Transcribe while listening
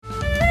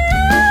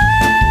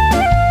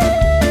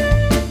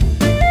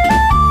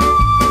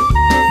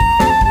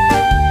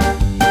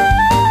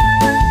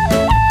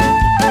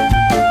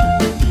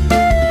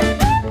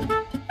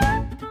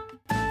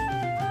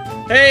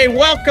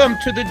welcome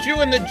to the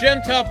Jew and the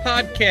Gentile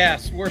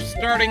podcast. We're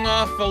starting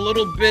off a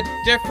little bit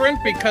different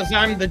because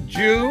I'm the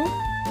Jew.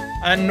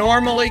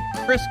 Normally,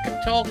 Chris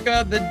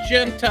Katulka, the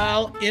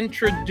Gentile,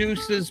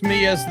 introduces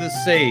me as the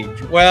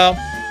sage. Well,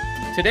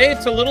 today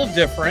it's a little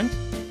different.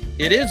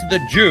 It is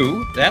the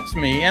Jew, that's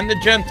me, and the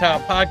Gentile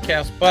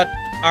podcast, but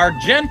our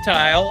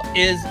Gentile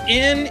is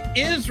in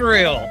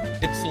Israel.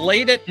 It's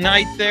late at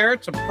night there.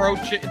 It's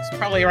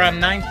probably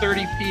around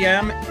 9:30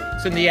 p.m.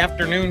 It's in the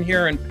afternoon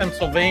here in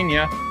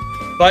Pennsylvania.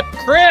 But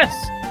Chris,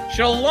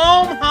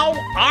 shalom, how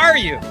are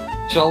you?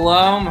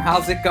 Shalom,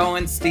 how's it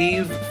going,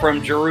 Steve,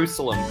 from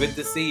Jerusalem? Good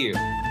to see you.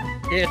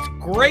 It's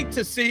great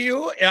to see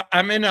you.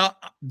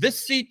 This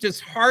seat is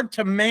hard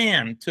to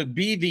man to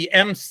be the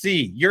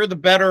MC. You're the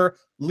better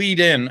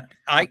lead-in.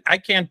 I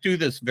can't do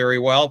this very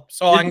well,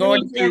 so I'm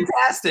going to.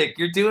 Fantastic.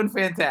 You're doing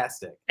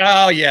fantastic.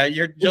 Oh yeah,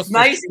 you're just. It's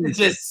nice to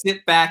just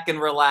sit back and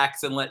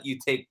relax and let you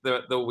take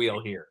the wheel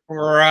here.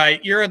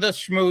 Right, you're the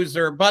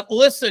schmoozer. But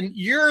listen,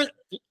 you're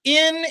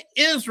in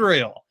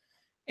Israel,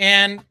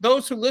 and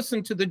those who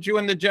listen to the Jew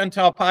and the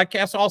Gentile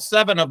podcast, all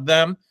 7 of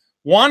them,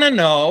 want to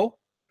know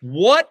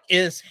what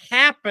is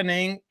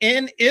happening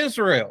in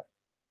Israel.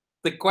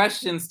 The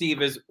question,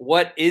 Steve, is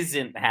what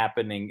isn't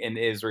happening in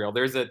Israel?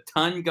 There's a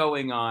ton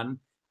going on.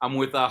 I'm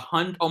with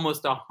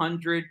almost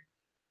 100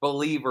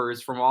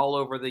 believers from all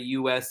over the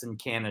U.S. and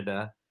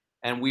Canada,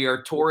 and we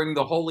are touring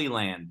the Holy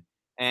Land.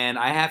 And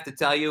I have to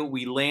tell you,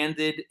 we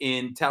landed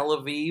in Tel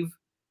Aviv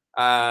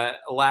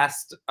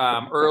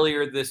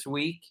earlier this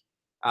week,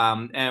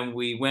 and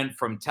we went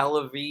from Tel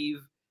Aviv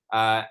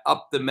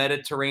up the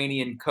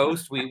Mediterranean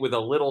coast with a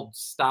little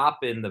stop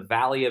in the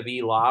Valley of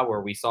Elah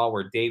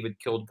where David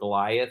killed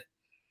Goliath.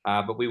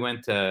 But we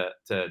went to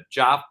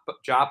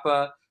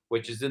Joppa,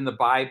 which is in the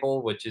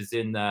Bible, which is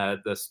in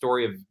the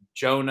story of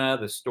Jonah,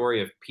 the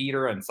story of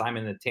Peter and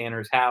Simon the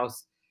Tanner's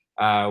house.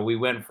 We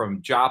went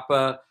from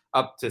Joppa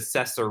up to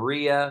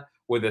Caesarea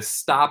with a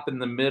stop in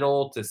the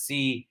middle to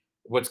see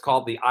what's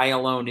called the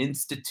Ayalon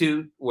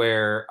Institute,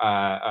 where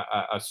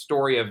a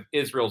story of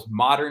Israel's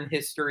modern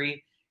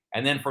history.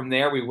 And then from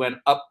there, we went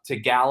up to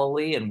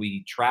Galilee, and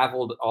we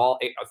traveled all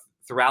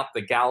throughout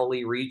the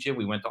Galilee region.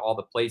 We went to all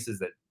the places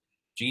that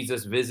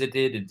Jesus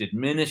visited and did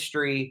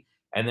ministry.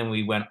 And then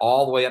we went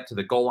all the way up to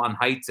the Golan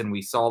Heights, and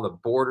we saw the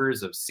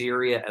borders of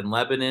Syria and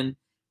Lebanon.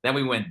 Then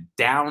we went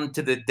down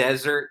to the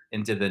desert,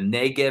 into the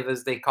Negev,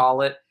 as they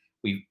call it.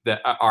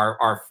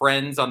 Our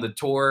friends on the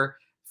tour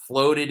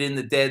floated in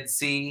the Dead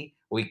Sea.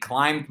 We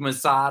climbed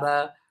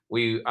Masada.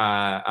 We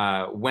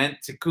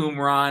went to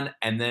Qumran,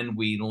 and then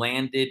we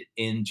landed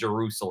in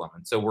Jerusalem.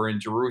 And so we're in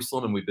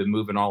Jerusalem, and we've been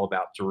moving all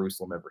about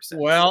Jerusalem ever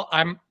since. Well,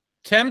 I'm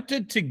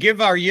tempted to give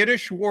our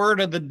Yiddish word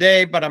of the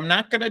day, but I'm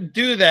not going to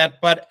do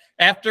that. But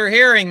after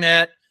hearing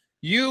that,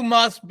 you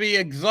must be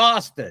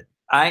exhausted.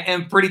 I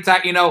am pretty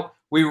tight. You know,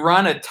 we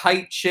run a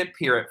tight ship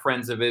here at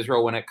Friends of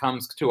Israel when it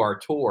comes to our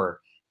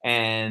tour.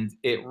 And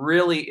it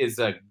really is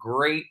a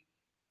great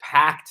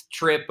packed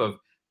trip of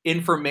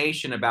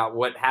information about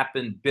what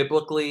happened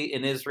biblically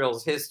in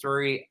Israel's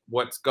history,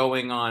 what's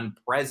going on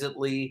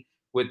presently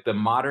with the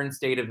modern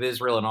state of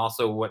Israel, and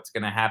also what's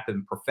going to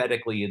happen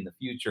prophetically in the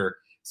future.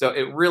 So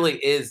it really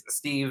is,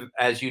 Steve,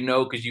 as you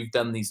know, because you've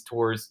done these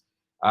tours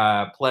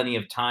plenty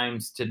of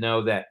times, to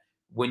know that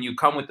when you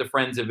come with the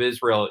Friends of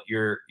Israel,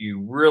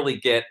 you really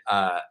get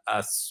a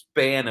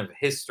span of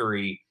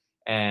history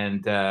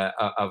and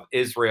of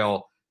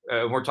Israel.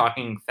 We're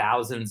talking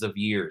thousands of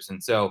years.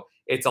 And so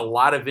it's a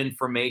lot of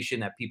information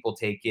that people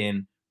take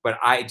in. But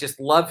I just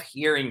love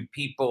hearing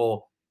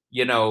people,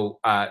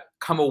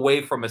 come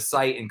away from a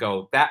site and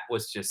go, that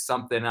was just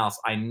something else.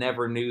 I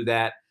never knew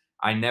that.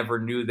 I never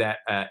knew that,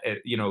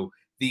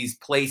 these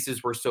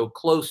places were so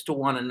close to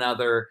one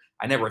another.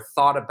 I never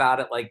thought about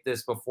it like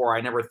this before.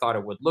 I never thought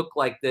it would look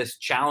like this,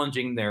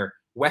 challenging their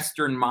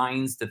Western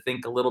minds to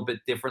think a little bit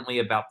differently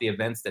about the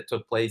events that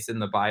took place in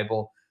the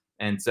Bible.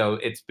 And so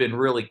it's been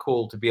really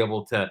cool to be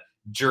able to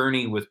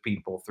journey with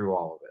people through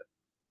all of it.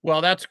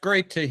 Well, that's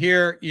great to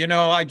hear.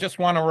 I just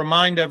want to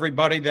remind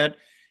everybody that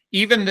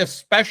even this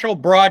special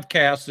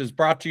broadcast is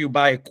brought to you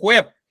by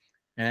Equip.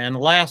 And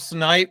last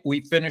night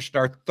we finished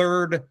our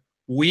 3rd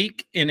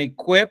week in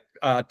Equip.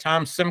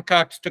 Tom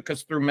Simcox took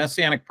us through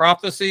Messianic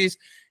prophecies.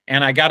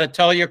 And I got to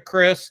tell you,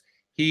 Chris,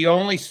 he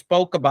only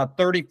spoke about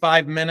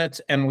 35 minutes,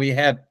 and we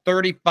had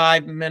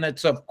 35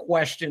 minutes of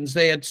questions.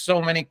 They had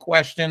so many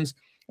questions.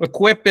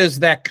 Equip is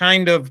that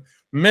kind of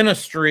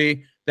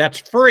ministry that's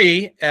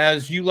free,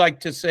 as you like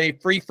to say,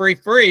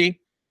 free.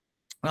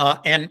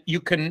 And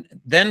you can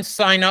then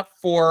sign up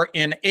for,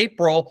 in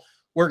April,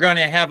 we're going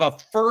to have a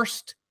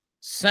 1st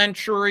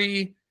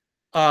century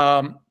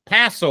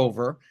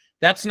Passover.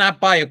 That's not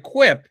by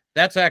Equip.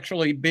 That's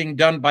actually being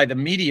done by the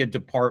media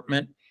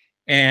department.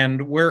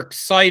 And we're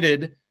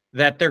excited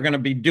that they're going to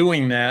be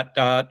doing that.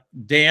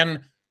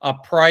 Dan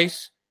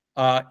Price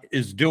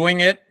is doing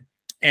it.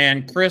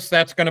 And Chris,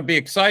 that's going to be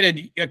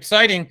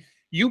exciting.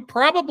 You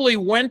probably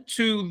went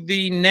to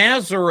the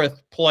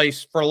Nazareth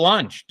place for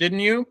lunch, didn't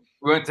you?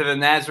 We went to the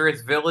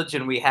Nazareth village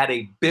and we had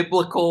a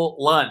biblical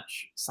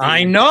lunch. Steve.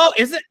 I know.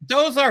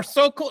 Those are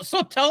so cool.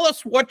 So tell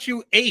us what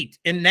you ate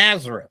in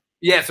Nazareth.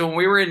 Yeah, so when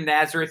we were in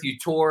Nazareth, you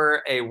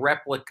tour a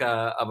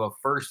replica of a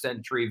first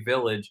century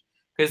village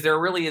because there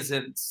really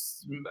isn't,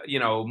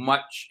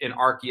 much in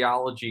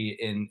archaeology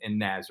in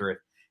Nazareth.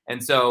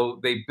 And so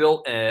they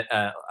built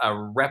a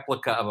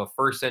replica of a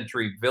first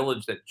century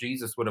village that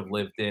Jesus would have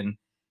lived in.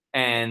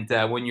 And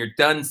when you're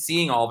done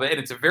seeing all of it, and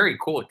it's a very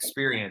cool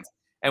experience.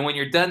 And when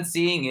you're done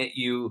seeing it,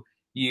 you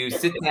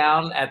sit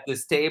down at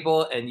this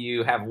table and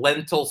you have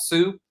lentil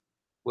soup,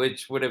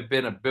 which would have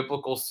been a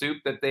biblical soup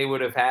that they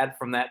would have had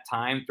from that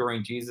time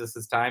during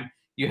Jesus's time.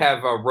 You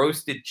have a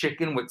roasted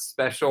chicken with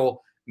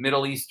special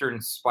Middle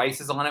Eastern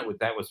spices on it.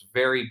 That was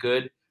very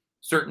good.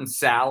 Certain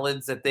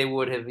salads that they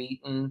would have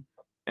eaten,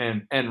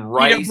 and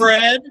rice.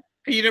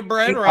 Pita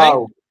bread, right?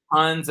 Oh,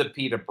 tons of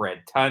pita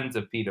bread,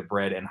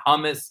 and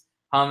hummus.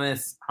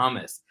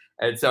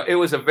 And so it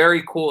was a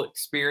very cool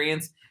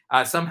experience.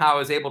 Somehow I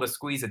was able to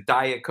squeeze a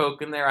Diet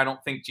Coke in there. I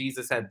don't think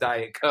Jesus had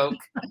Diet Coke.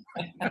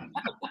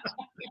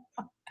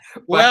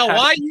 Well,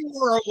 while you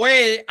were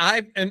away,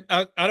 I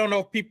don't know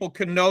if people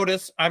can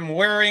notice, I'm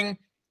wearing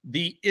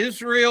the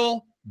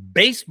Israel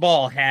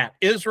baseball hat.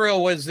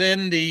 Israel was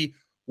in the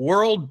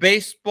World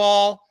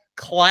Baseball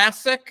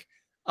Classic.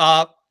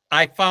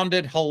 I found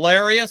it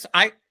hilarious.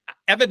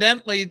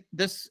 Evidently,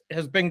 this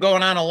has been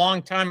going on a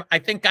long time. I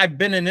think I've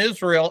been in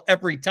Israel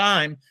every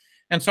time,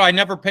 and so I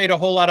never paid a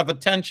whole lot of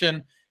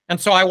attention. And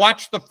so I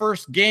watched the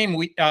first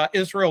game.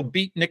 Israel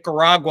beat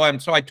Nicaragua,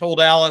 and so I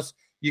told Alice,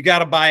 you got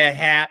to buy a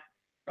hat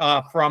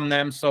from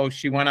them. So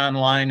she went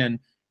online and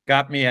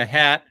got me a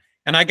hat.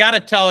 And I got to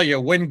tell you,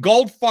 when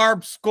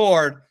Goldfarb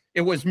scored,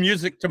 it was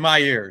music to my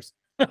ears.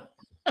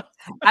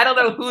 I don't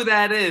know who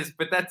that is,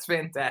 but that's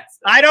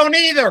fantastic. I don't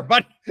either,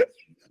 but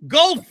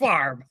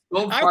Goldfarb.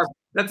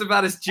 That's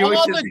about as Jewish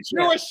all as the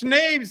Jewish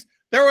names.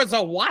 There was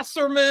a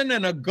Wasserman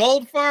and a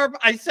Goldfarb.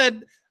 I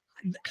said,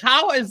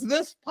 how is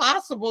this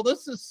possible?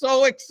 This is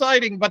so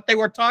exciting. But they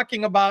were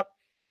talking about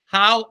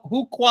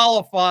who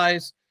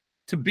qualifies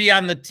to be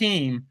on the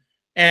team.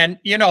 And,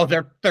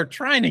 they're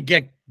trying to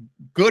get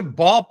good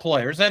ball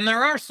players. And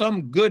there are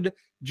some good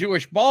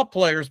Jewish ball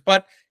players,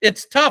 but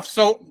it's tough.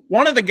 So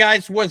one of the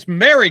guys was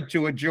married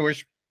to a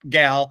Jewish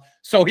gal,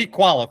 so he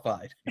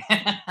qualified.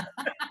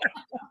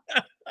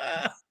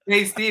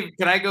 Hey, Steve,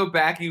 can I go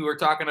back? You were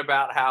talking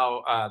about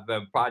how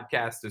the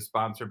podcast is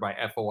sponsored by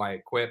FOI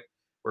Equip,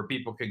 where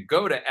people can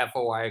go to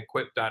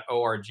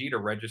foiequip.org to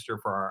register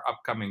for our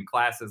upcoming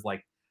classes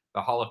like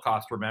the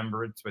Holocaust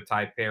Remembrance with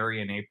Ty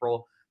Perry in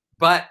April.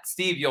 But,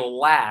 Steve, you'll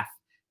laugh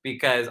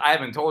because I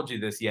haven't told you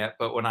this yet,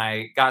 but when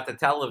I got to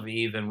Tel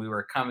Aviv and we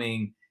were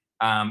coming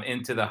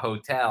into the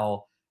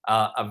hotel,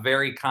 a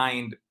very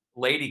kind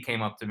lady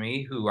came up to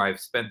me who I've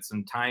spent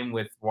some time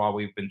with while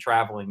we've been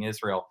traveling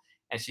Israel.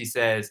 And she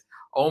says,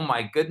 oh,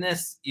 my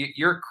goodness,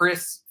 you're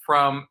Chris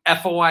from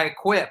FOI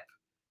Equip.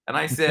 And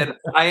I said,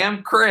 I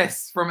am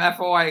Chris from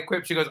FOI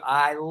Equip. She goes,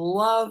 I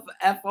love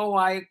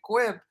FOI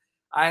Equip.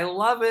 I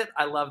love it.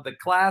 I love the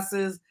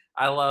classes.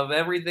 I love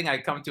everything. I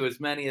come to as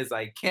many as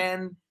I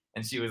can.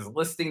 And she was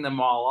listing them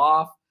all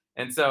off.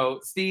 And so,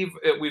 Steve,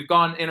 we've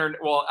gone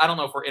well, I don't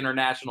know if we're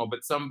international,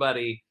 but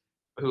somebody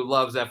who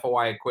loves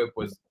FOI Equip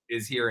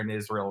is here in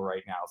Israel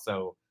right now.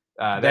 So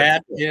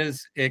that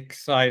is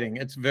exciting.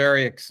 It's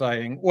very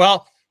exciting.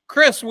 Well,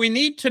 Chris, we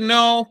need to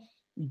know,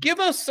 give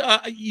us,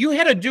 you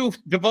had to do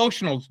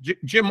devotionals.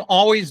 Jim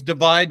always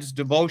divides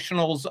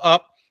devotionals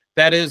up.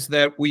 That is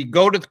that we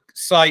go to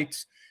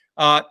sites,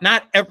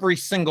 not every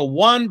single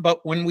one,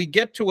 but when we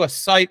get to a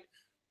site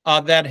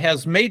that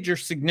has major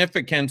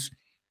significance,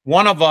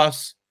 one of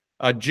us,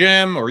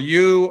 Jim or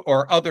you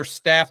or other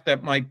staff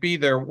that might be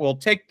there, will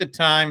take the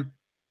time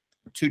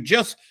to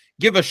just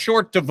give a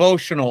short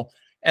devotional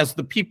as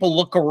the people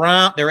look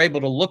around. They're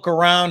able to look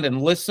around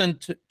and listen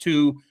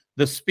to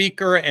the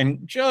speaker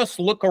and just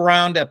look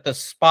around at the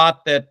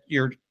spot that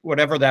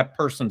whatever that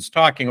person's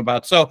talking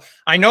about. So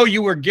I know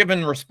you were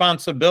given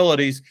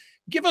responsibilities.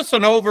 Give us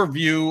an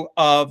overview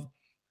of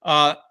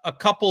a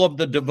couple of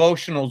the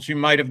devotionals you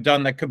might have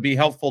done that could be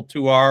helpful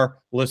to our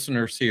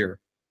listeners here.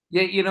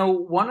 Yeah,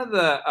 one of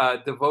the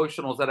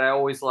devotionals that I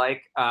always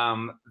like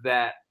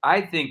that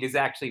I think is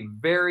actually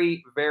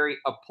very, very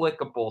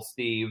applicable,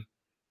 Steve,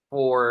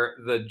 for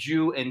the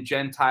Jew and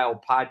Gentile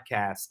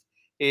podcast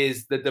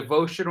is the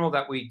devotional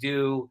that we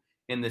do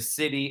in the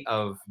city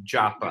of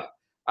Joppa.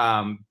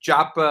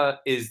 Joppa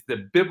is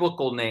the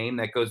biblical name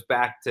that goes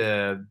back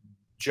to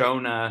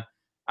Jonah,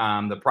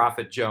 the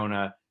prophet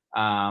Jonah,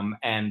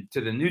 and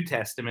to the New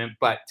Testament.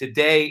 But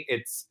today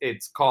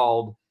it's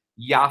called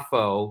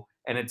Yaffo,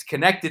 and it's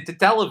connected to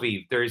Tel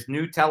Aviv. There's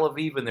New Tel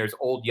Aviv and there's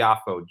Old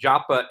Yaffo.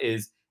 Joppa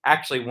is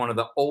actually one of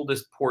the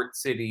oldest port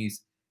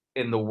cities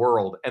in the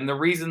world. And the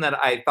reason that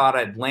I thought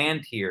I'd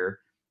land here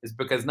is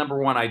because, number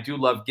one, I do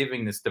love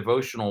giving this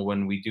devotional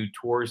when we do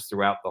tours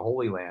throughout the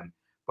Holy Land,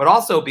 but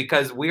also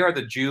because we are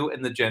the Jew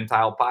and the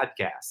Gentile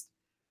podcast.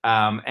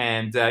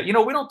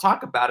 We don't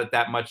talk about it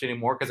that much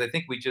anymore because I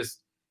think we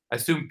just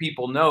assume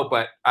people know,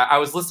 but I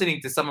was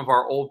listening to some of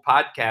our old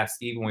podcasts,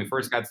 Steve, when we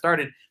first got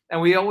started,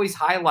 and we always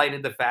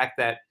highlighted the fact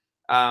that,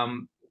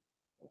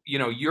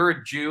 you're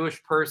a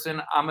Jewish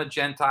person, I'm a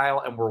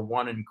Gentile, and we're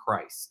one in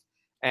Christ.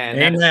 And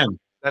Amen.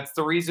 that's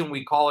the reason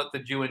we call it the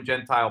Jew and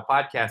Gentile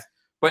podcast.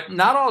 But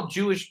not all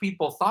Jewish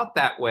people thought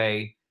that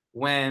way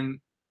when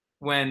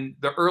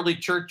the early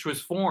church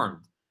was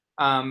formed.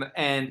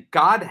 And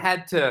God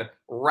had to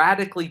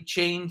radically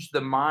change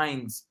the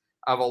minds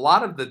of a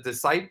lot of the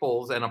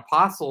disciples and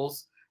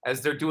apostles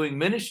as they're doing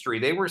ministry.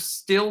 They were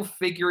still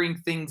figuring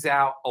things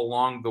out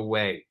along the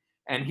way.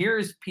 And here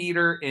is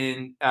Peter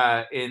in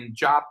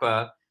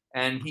Joppa,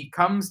 and he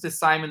comes to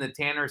Simon the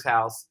tanner's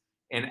house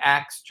in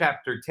Acts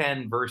chapter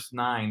 10, verse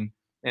 9.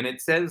 And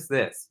it says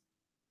this: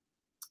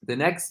 the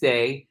next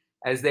day,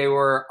 as they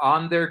were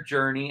on their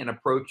journey and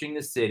approaching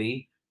the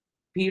city,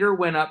 Peter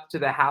went up to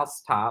the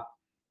housetop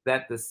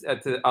on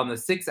the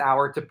 6th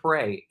hour to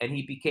pray, and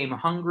he became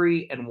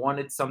hungry and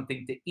wanted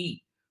something to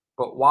eat.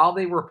 But while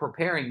they were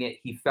preparing it,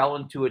 he fell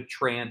into a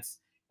trance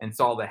and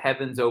saw the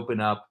heavens open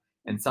up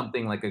and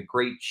something like a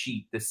great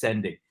sheet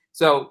descending.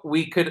 So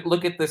we could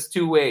look at this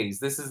two ways.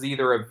 This is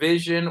either a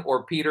vision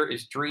or Peter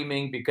is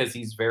dreaming because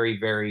he's very,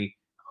 very,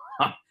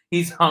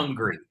 he's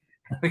hungry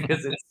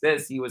because it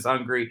says he was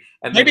hungry.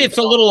 And maybe it's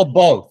a little of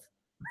both.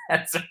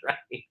 That's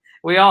right.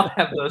 We all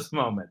have those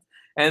moments.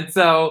 And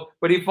so,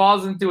 but he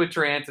falls into a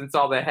trance and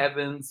saw the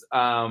heavens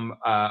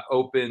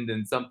opened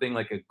and something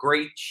like a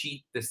great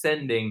sheet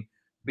descending,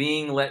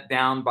 being let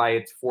down by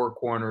its four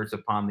corners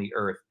upon the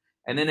earth.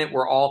 And in it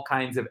were all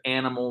kinds of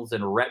animals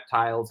and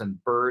reptiles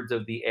and birds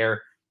of the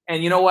air.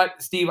 And you know what,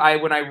 Steve,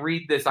 when I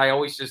read this, I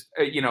always just,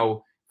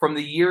 from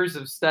the years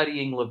of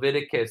studying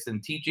Leviticus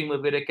and teaching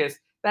Leviticus,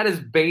 that is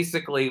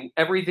basically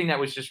everything that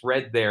was just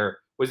read there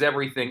was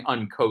everything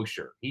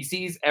unkosher. He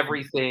sees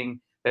everything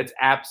that's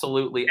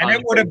absolutely and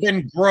it would have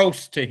been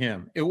gross to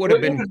him. It would have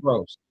been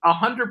gross.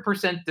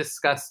 100%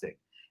 disgusting.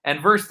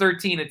 And verse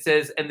 13, it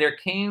says, and there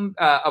came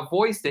a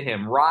voice to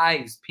him,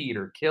 rise,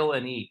 Peter, kill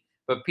and eat.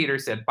 But Peter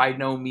said, by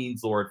no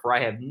means, Lord, for I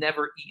have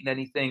never eaten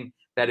anything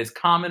that is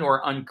common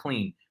or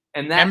unclean.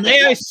 And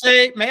may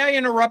I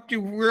interrupt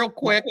you real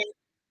quick?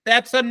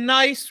 That's a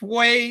nice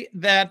way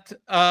that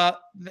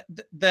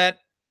that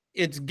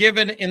it's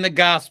given in the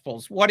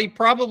Gospels. What he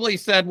probably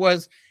said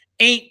was,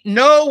 ain't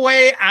no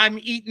way I'm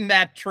eating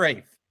that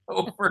trafe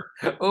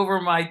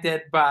over my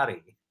dead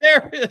body.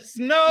 There is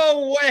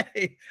no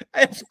way.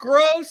 It's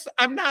gross.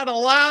 I'm not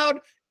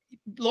allowed.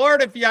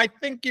 Lord, I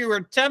think you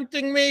were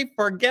tempting me,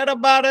 forget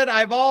about it.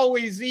 I've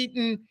always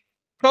eaten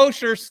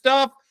kosher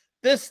stuff.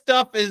 This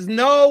stuff is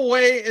no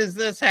way is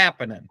this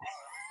happening.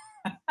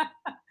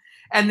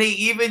 And they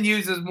even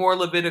uses more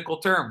Levitical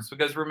terms,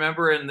 because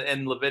remember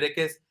in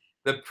Leviticus,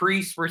 the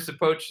priests were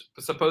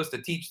supposed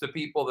to teach the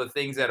people the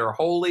things that are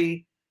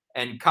holy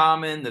and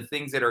common, the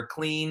things that are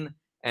clean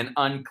and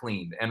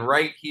unclean. And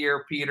right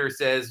here, Peter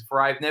says,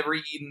 for I've never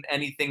eaten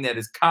anything that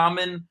is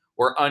common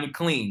or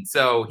unclean.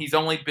 So he's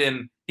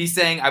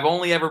saying, I've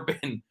only ever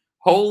been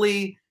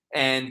holy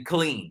and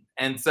clean.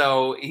 And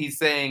so he's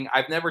saying,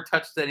 I've never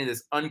touched any of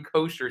this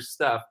unkosher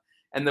stuff.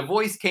 And the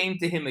voice came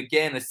to him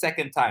again a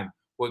second time.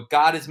 What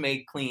God has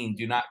made clean,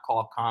 do not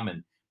call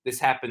common. This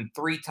happened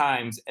 3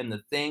 times, and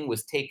the thing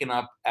was taken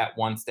up at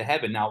once to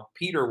heaven. Now,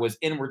 Peter was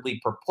inwardly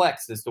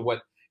perplexed as to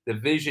what the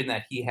vision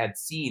that he had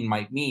seen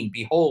might mean.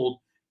 Behold,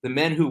 the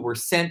men who were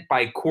sent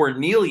by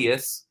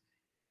Cornelius,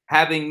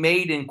 having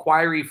made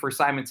inquiry for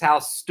Simon's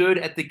house, stood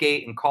at the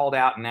gate and called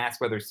out and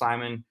asked whether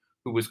Simon,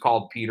 who was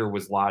called Peter,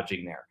 was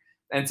lodging there.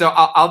 And so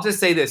I'll just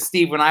say this,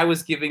 Steve, when I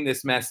was giving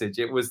this message,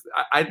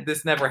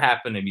 this never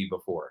happened to me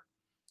before.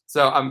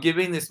 So I'm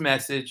giving this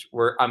message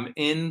where I'm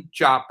in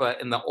Joppa,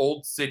 in the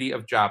old city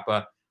of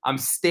Joppa. I'm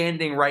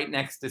standing right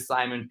next to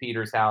Simon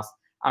Peter's house.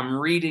 I'm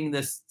reading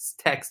this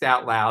text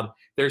out loud.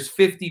 There's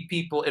 50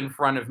 people in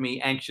front of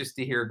me anxious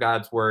to hear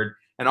God's word.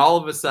 And all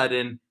of a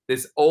sudden,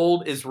 this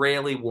old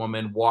Israeli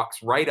woman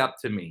walks right up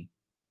to me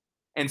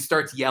and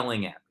starts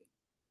yelling at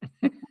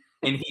me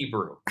in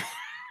Hebrew.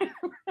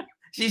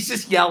 She's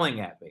just yelling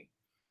at me.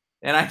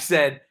 And I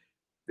said,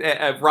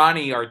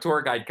 Ronnie, our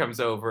tour guide, comes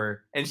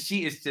over and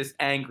she is just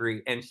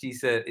angry. And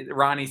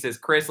Ronnie says,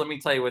 Chris, let me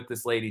tell you what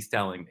this lady's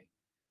telling me.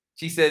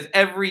 She says,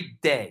 every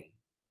day,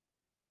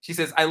 she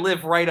says, I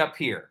live right up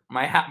here.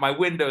 My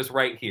window's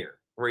right here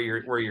where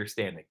you're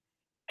standing.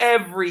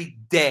 Every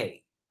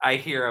day I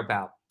hear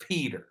about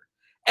Peter.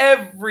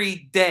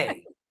 Every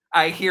day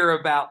I hear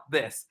about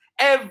this.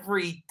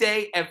 Every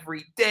day,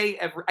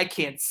 I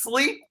can't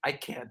sleep. I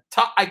can't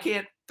talk. I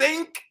can't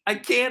think.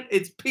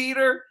 It's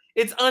Peter.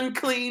 It's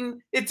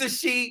unclean. It's a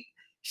sheet.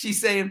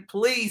 She's saying,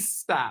 please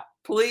stop.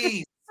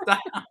 Please stop.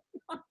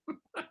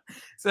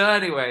 So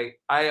anyway,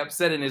 I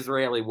upset an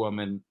Israeli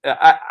woman.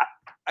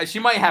 She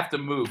might have to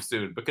move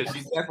soon because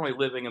she's definitely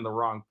living in the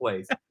wrong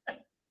place.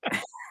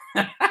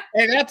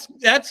 Hey,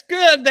 that's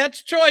good.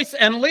 That's choice.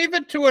 And leave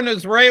it to an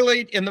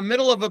Israeli in the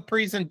middle of a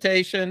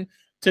presentation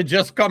to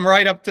just come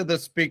right up to the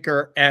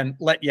speaker and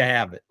let you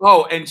have it.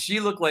 Oh, and she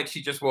looked like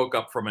she just woke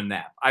up from a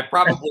nap. I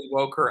probably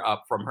woke her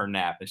up from her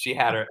nap, and she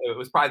had it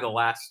was probably the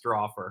last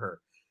straw for her.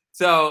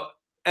 So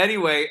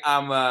anyway,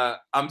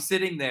 I'm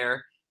sitting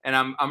there and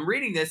I'm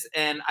reading this,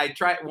 and I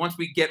try once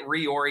we get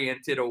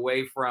reoriented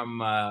away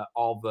from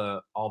all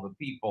the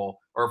people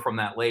or from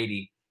that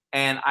lady,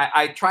 and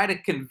I try to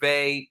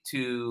convey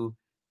to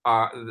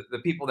the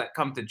people that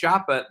come to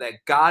Joppa that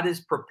God is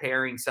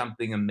preparing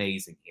something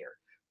amazing here.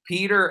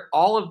 Peter,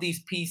 all of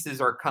these pieces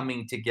are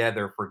coming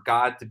together for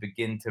God to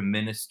begin to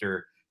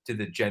minister to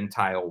the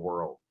Gentile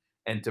world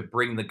and to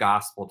bring the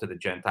gospel to the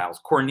Gentiles.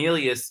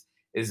 Cornelius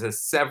is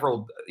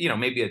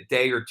maybe a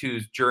day or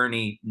two's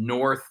journey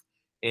north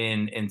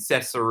in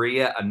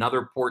Caesarea,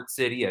 another port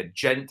city, a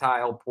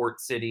Gentile port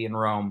city in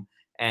Rome.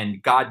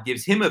 And God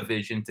gives him a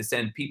vision to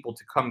send people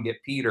to come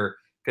get Peter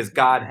because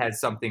God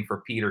has something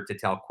for Peter to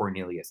tell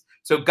Cornelius.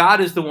 So God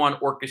is the one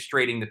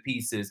orchestrating the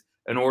pieces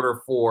in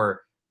order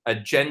for a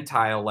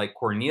Gentile like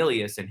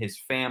Cornelius and his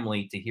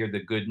family to hear the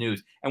good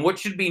news. And what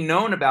should be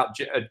known about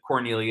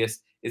Cornelius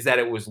is that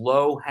it was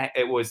low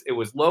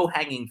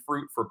hanging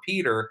fruit for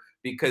Peter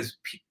because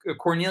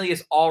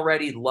Cornelius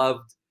already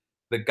loved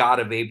the God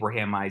of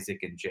Abraham, Isaac,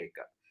 and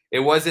Jacob. It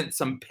wasn't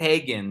some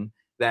pagan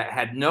that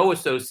had no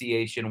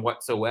association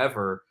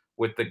whatsoever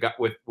with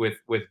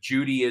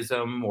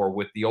Judaism or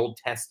with the Old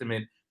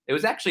Testament. It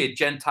was actually a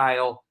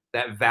Gentile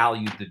that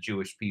valued the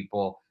Jewish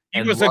people.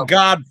 He was a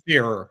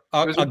God-fearer.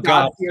 He was a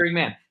God-fearing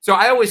man. So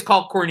I always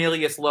call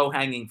Cornelius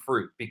low-hanging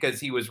fruit because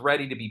he was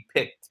ready to be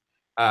picked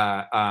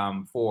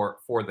for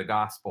the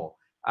gospel.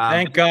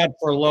 Thank God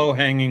for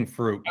low-hanging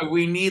fruit.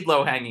 We need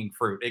low-hanging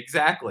fruit,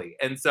 exactly.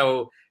 And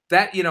so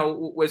that,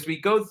 as we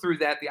go through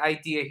that, the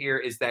idea here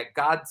is that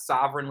God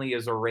sovereignly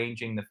is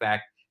arranging the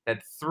fact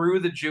that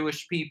through the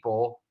Jewish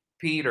people,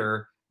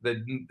 Peter,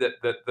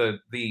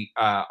 the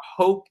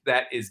hope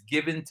that is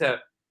given to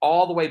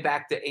all the way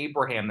back to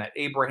Abraham, that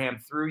Abraham,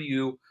 through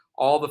you,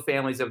 all the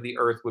families of the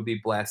earth would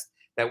be blessed,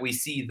 that we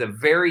see the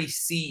very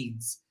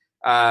seeds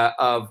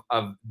of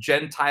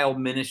Gentile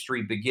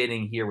ministry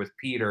beginning here with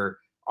Peter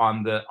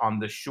on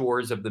the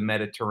shores of the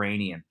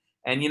Mediterranean.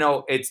 And,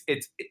 it's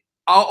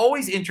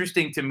always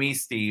interesting to me,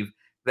 Steve,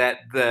 that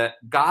the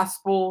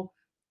gospel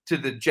to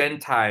the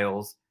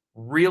Gentiles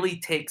really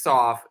takes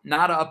off,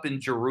 not up in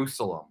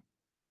Jerusalem,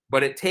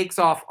 but it takes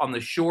off on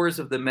the shores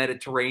of the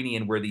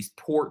Mediterranean where these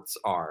ports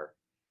are.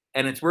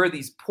 And it's where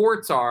these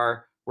ports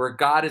are where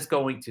God is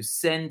going to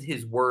send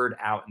his word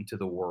out into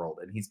the world,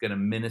 and he's going to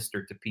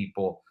minister to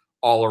people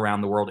all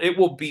around the world. It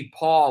will be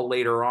Paul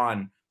later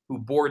on who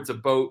boards a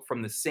boat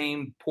from the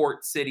same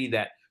port city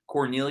that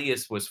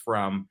Cornelius was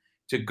from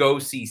to go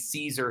see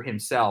Caesar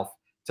himself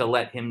to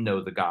let him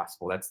know the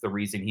gospel. That's the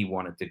reason he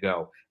wanted to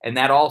go. And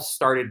that all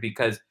started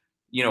because,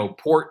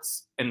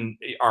 ports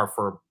are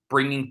for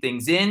bringing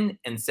things in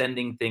and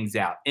sending things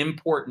out,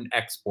 import and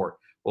export.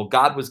 Well,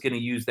 God was going to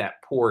use that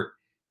port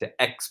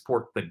to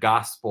export the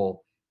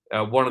gospel,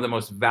 one of the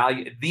most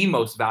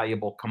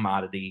valuable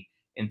commodity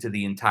into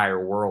the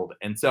entire world.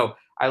 And so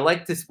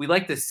we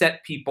like to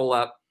set people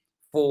up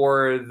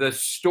for the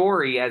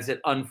story as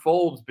it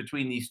unfolds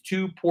between these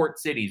two port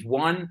cities,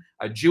 one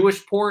a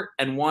Jewish port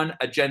and one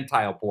a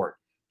Gentile port.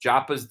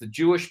 Joppa's the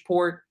Jewish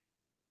port,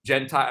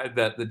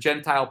 the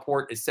Gentile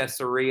port is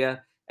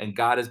Caesarea, and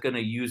God is going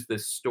to use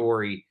this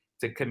story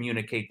to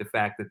communicate the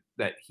fact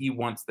that he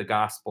wants the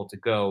gospel to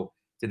go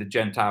to the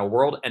Gentile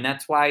world. And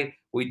that's why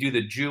we do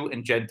the Jew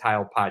and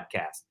Gentile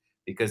podcast,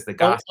 because the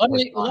gospel.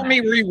 Let me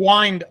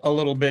rewind a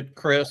little bit,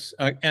 Chris,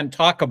 and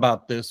talk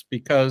about this,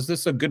 because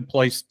this is a good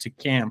place to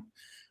camp.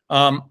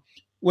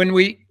 When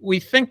we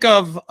think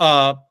of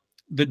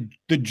the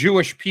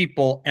Jewish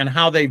people and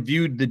how they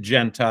viewed the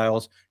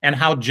Gentiles and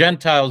how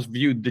Gentiles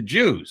viewed the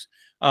Jews,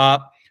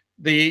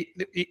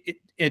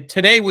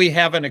 today we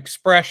have an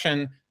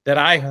expression that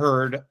I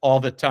heard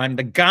all the time: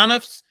 the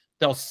Ganefs,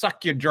 they'll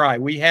suck you dry.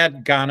 We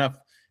had Ganef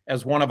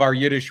as one of our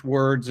Yiddish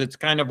words. It's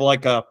kind of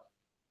like a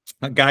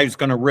guy who's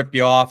going to rip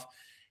you off.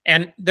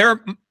 And there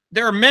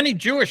are many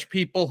Jewish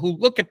people who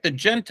look at the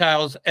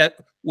Gentiles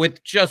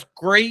with just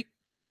great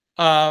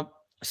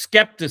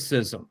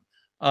skepticism,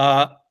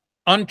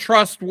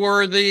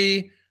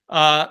 untrustworthy.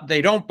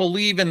 They don't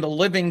believe in the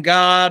living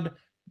God.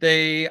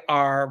 They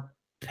are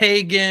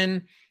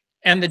pagan.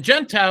 And the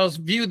Gentiles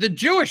view the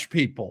Jewish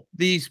people.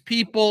 These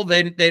people,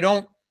 they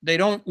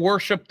don't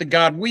worship the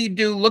God we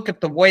do. Look at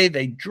the way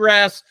they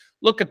dress.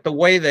 Look at the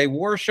way they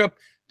worship.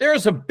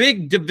 There's a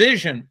big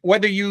division.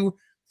 Whether you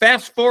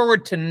fast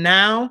forward to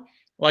now,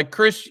 like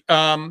Bruce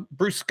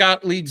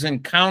Scott leads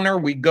Encounter,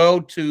 we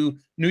go to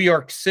New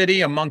York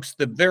City amongst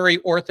the very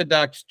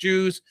Orthodox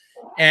Jews,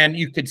 and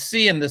you could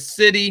see in the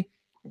city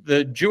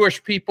the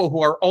Jewish people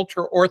who are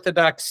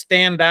ultra-Orthodox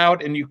stand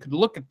out, and you could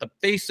look at the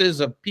faces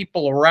of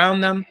people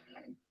around them.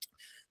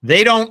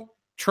 They don't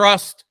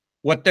trust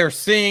what they're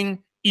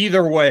seeing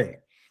either way.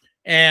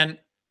 And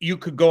you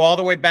could go all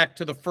the way back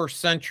to the first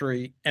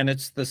century, and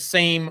it's the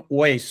same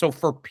way. So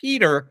for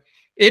Peter,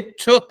 it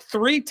took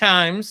 3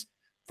 times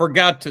for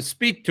God to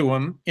speak to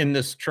him in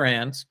this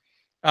trance.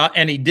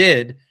 and he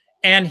did,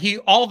 and he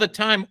all the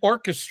time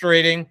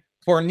orchestrating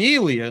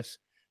Cornelius.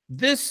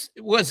 This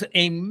was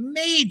a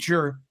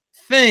major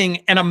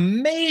thing and a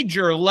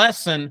major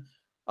lesson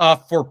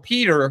for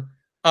Peter,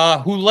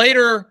 who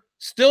later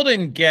still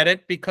didn't get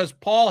it because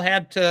Paul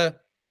had to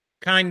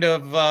kind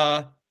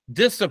of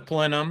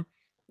discipline him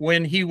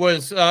when he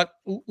was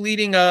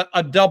leading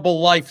a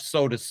double life,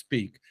 so to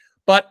speak.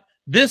 But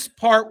this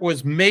part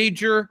was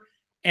major,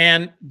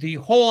 and the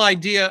whole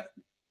idea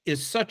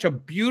is such a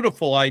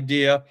beautiful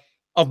idea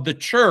of the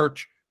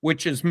church,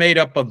 which is made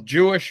up of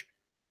Jewish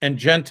and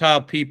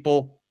Gentile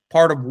people,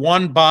 part of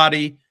one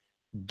body,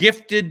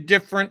 gifted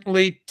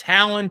differently,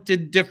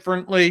 talented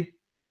differently,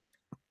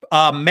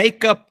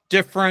 makeup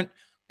different,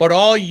 but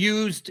all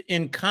used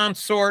in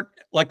consort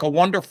like a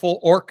wonderful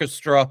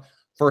orchestra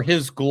for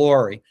his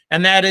glory.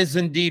 And that is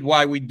indeed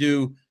why we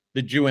do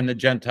the Jew and the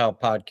Gentile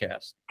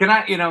podcast.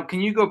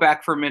 Can you go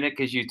back for a minute?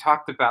 Because you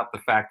talked about the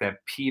fact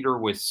that Peter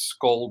was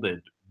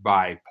scolded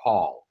by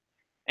Paul.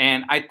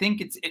 And I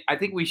think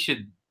we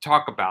should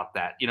talk about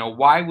that.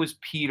 Why was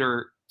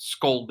Peter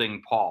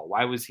scolding Paul?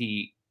 Why was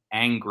he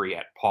angry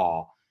at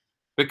Paul?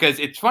 Because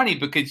it's funny,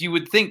 because you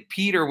would think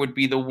Peter would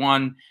be the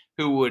one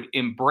who would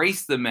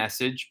embrace the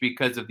message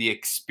because of the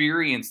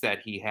experience that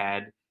he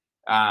had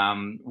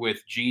with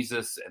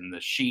Jesus and the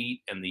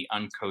sheet and the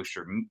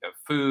unkosher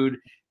food.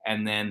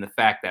 And then the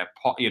fact that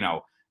Paul,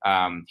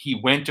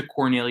 he went to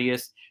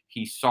Cornelius,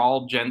 he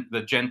saw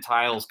the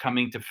Gentiles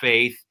coming to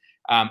faith.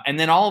 And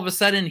then all of a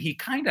sudden he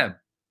kind of,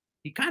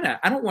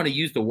 I don't want to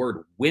use the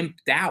word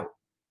wimped out,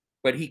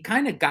 but he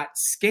kind of got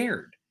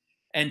scared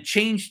and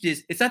changed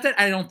it's not that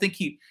I don't think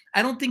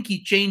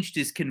he changed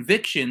his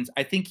convictions.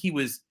 I think he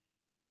was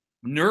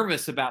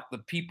nervous about the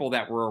people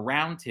that were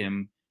around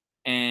him.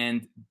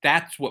 And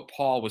that's what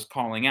Paul was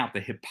calling out, the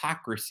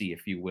hypocrisy,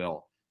 if you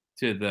will,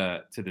 to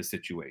the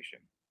situation.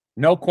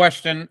 No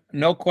question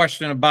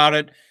about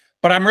it.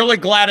 But I'm really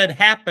glad it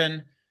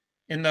happened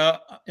in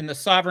the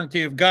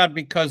sovereignty of God,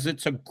 because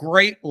it's a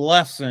great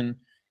lesson.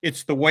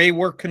 It's the way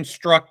we're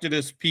constructed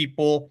as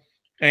people,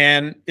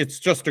 and it's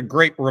just a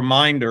great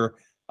reminder.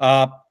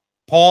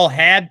 Paul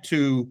had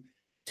to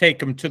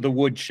take him to the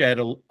woodshed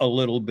a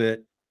little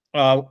bit.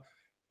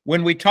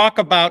 When we talk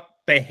about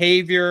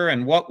behavior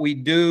and what we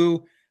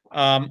do,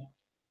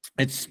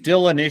 it's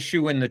still an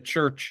issue in the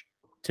church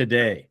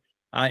today.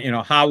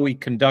 How we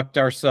conduct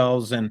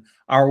ourselves, and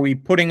are we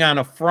putting on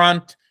a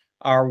front?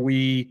 Are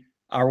we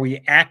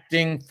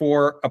acting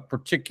for a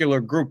particular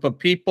group of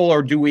people,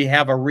 or do we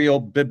have a real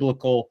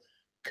biblical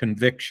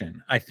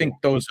conviction? I think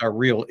those are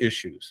real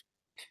issues.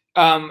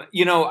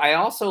 I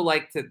also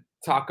like to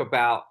talk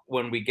about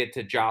when we get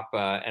to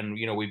Joppa, and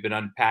we've been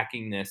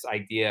unpacking this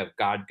idea of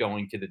God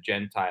going to the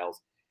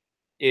Gentiles,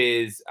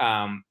 is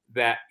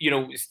that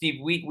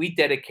Steve, we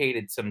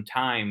dedicated some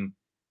time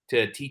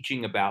to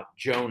teaching about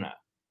Jonah,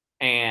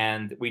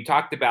 and we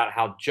talked about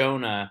how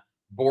Jonah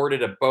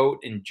boarded a boat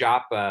in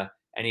Joppa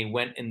and he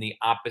went in the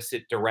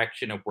opposite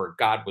direction of where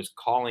God was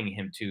calling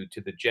him to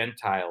the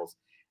Gentiles.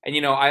 And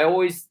I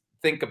always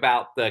think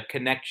about the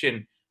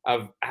connection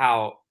of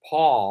how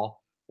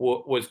Paul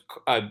was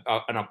an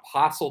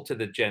apostle to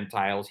the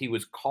Gentiles. He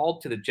was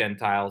called to the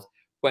Gentiles,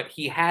 but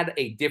he had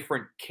a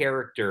different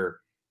character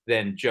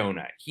than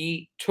Jonah.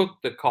 He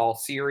took the call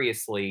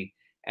seriously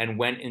and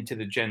went into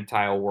the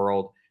Gentile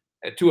world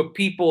to a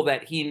people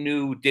that he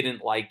knew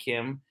didn't like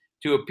him,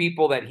 to a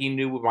people that he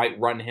knew might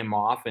run him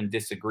off and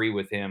disagree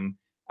with him,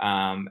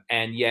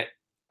 and yet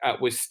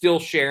was still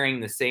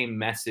sharing the same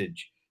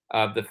message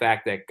of the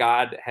fact that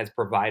God has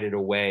provided a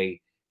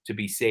way to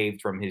be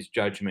saved from his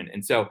judgment.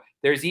 And so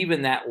there's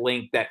even that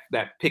link,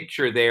 that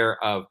picture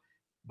there of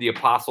the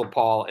Apostle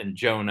Paul and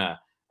Jonah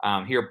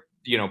here,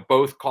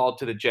 both called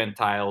to the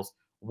Gentiles,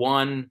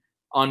 one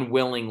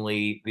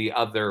unwillingly, the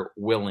other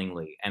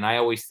willingly. And I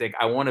always think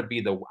I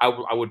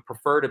would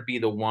prefer to be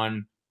the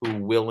one who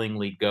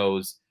willingly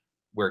goes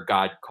where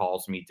God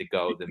calls me to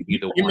go than be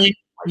the one.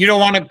 You don't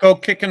want to go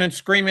kicking and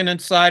screaming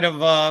inside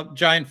of a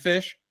giant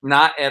fish?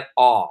 Not at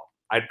all.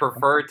 I'd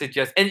prefer to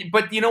just,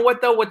 but you know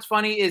what though? What's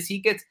funny is he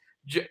gets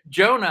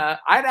Jonah.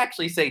 I'd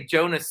actually say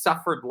Jonah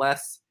suffered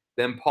less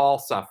than Paul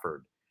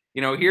suffered.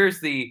 Here's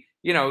the,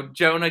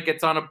 Jonah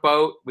gets on a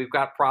boat. We've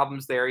got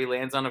problems there. He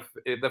lands on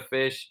the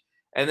fish,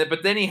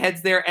 but then he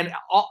heads there, and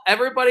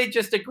everybody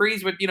just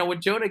agrees with,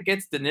 when Jonah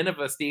gets to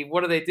Nineveh, Steve,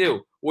 what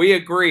do? We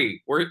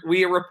agree.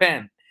 We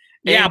repent.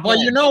 Yeah, but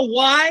you know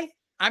why?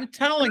 I'm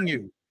telling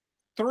you.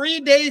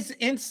 3 days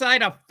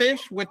inside a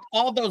fish with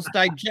all those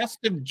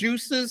digestive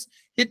juices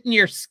hitting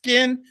your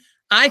skin.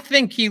 I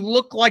think he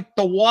looked like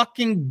the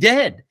Walking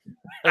Dead.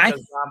 Like a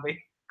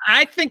zombie.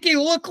 I think he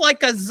looked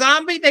like a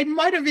zombie. They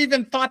might have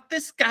even thought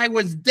this guy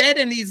was dead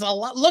and he's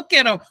alive. Look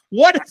at him.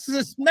 What is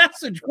this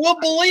message? We'll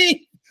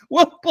believe.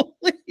 We'll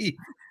believe.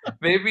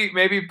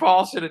 Maybe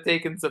Paul should have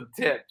taken some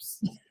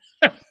tips.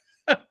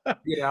 But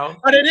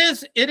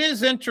it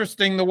is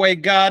interesting the way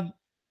God,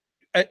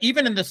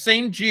 even in the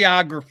same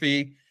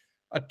geography,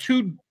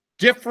 two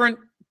different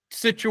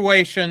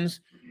situations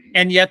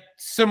and yet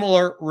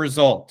similar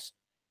results.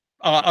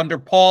 Under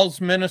Paul's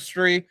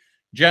ministry,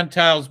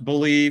 Gentiles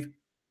believe.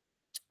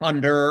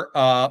 Under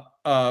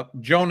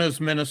Jonah's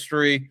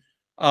ministry,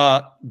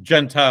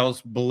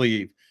 Gentiles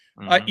believe.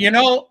 You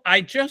know,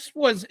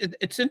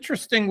 it's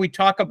interesting we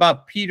talk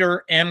about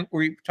Peter and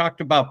we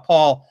talked about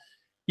Paul.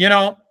 You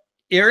know,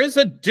 there is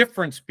a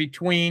difference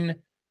between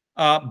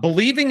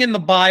believing in the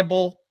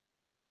Bible,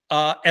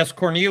 as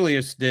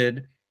Cornelius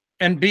did,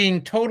 and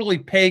being totally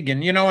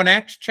pagan. You know, in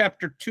Acts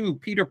chapter 2,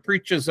 Peter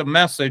preaches a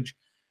message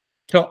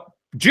to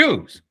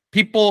Jews,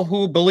 people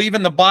who believe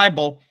in the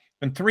Bible,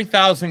 and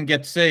 3,000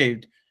 get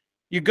saved.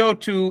 You go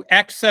to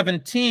Acts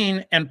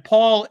 17, and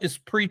Paul is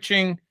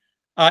preaching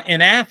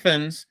in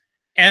Athens,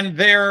 and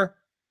they're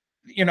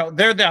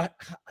the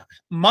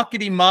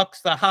muckety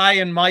mucks, the high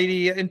and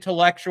mighty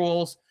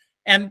intellectuals,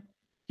 and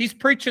he's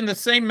preaching the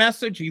same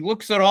message. He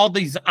looks at all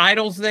these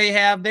idols they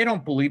have. They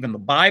don't believe in the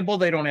Bible.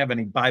 They don't have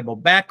any Bible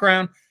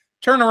background.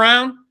 Turn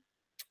around,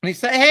 and he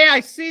said, "Hey,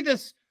 I see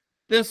this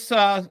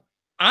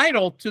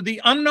idol to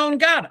the unknown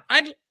God.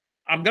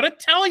 I'm going to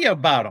tell you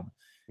about him."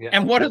 Yeah.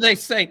 And what do they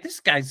say? This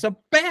guy's a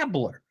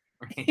babbler.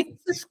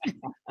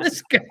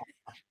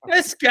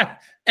 this guy.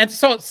 And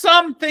so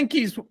some think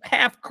he's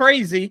half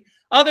crazy.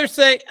 Others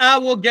say,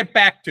 we'll get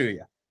back to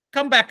you.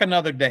 Come back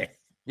another day.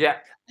 Yeah.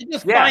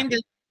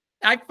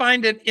 I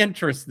find it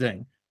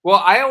interesting.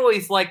 Well, I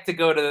always like to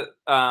go to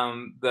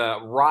the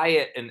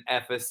riot in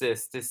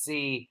Ephesus to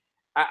see,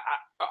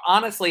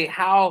 honestly,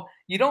 how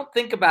you don't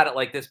think about it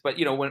like this, but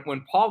you know,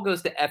 when Paul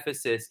goes to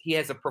Ephesus, he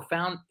has a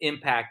profound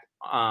impact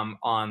on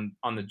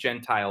the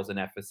Gentiles in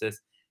Ephesus,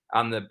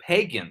 on the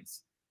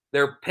pagans.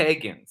 They're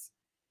pagans,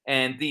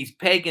 and these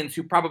pagans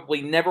who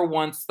probably never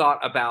once thought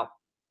about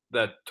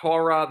the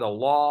Torah, the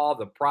law,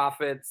 the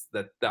prophets,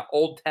 the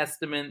Old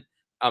Testament,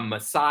 a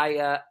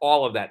Messiah,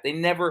 all of that. They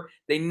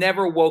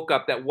never woke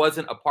up. That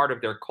wasn't a part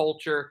of their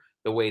culture,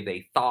 the way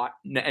they thought.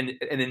 An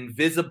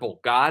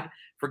invisible God.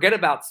 Forget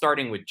about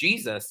starting with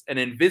Jesus, an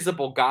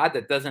invisible God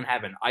that doesn't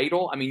have an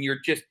idol. I mean,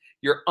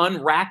 you're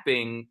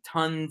unwrapping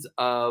tons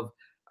of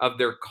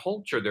their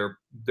culture,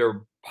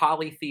 their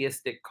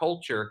polytheistic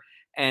culture.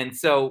 And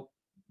so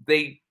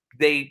they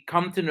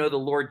come to know the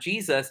Lord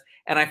Jesus.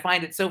 And I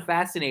find it so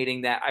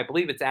fascinating that I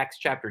believe it's Acts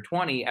chapter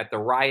 20 at the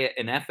riot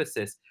in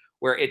Ephesus,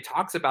 where it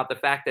talks about the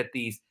fact that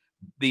these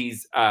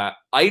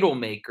idol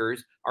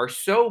makers are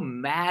so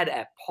mad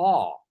at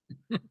Paul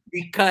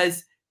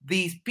because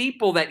these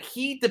people that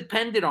he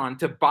depended on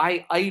to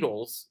buy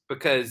idols,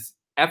 because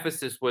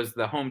Ephesus was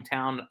the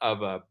hometown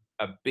of a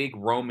big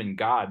Roman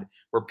god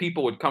where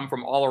people would come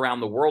from all around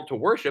the world to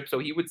worship. So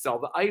he would sell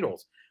the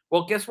idols.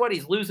 Well, guess what?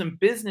 He's losing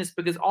business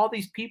because all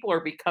these people are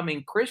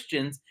becoming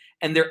Christians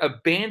and they're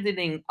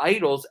abandoning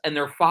idols and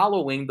they're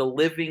following the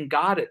living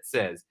God, it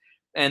says,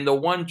 and the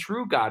one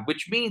true God,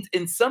 which means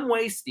in some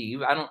way,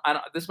 Steve, I don't,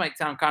 this might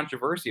sound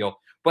controversial,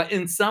 but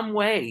in some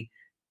way,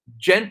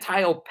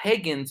 Gentile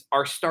pagans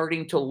are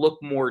starting to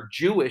look more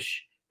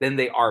Jewish than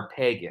they are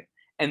pagan.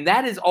 And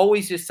that is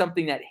always just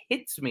something that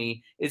hits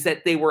me, is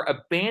that they were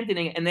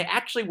abandoning, and they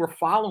actually were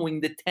following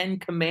the 10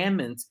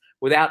 Commandments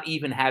without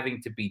even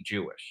having to be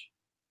Jewish.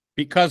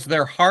 Because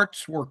their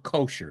hearts were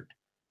koshered.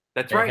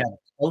 That's right. They had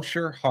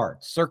kosher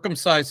hearts,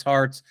 circumcised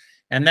hearts.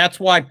 And that's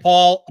why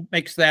Paul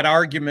makes that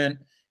argument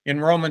in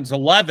Romans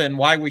 11,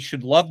 why we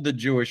should love the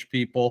Jewish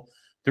people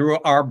through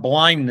our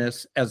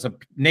blindness as a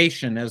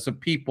nation, as a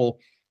people.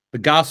 The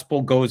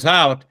gospel goes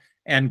out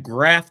and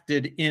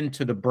grafted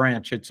into the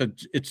branch.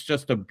 It's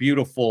just a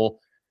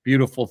beautiful,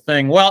 beautiful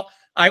thing. Well,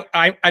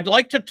 I'd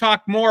like to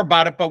talk more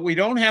about it, but we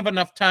don't have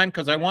enough time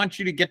because I want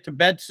you to get to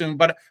bed soon.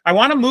 But I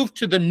want to move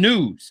to the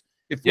news,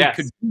 if we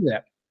could do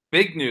that.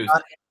 Big news.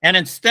 And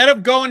instead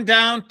of going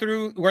down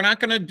through, we're not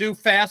going to do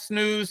fast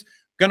news,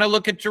 going to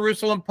look at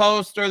Jerusalem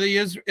Post or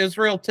the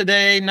Israel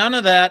Today, none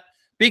of that,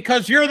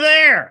 because you're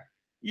there.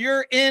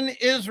 You're in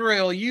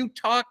Israel. You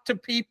talk to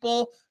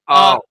people.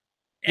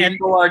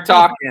 People are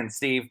talking,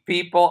 Steve.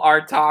 People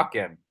are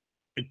talking.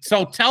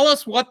 So tell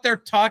us what they're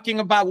talking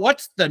about.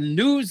 What's the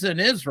news in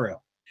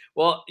Israel?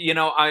 Well, you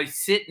know, I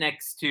sit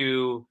next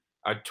to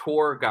a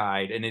tour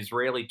guide, an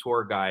Israeli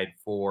tour guide,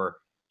 for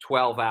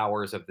 12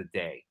 hours of the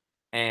day.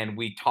 And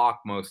we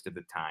talk most of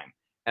the time.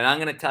 And I'm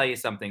going to tell you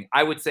something.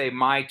 I would say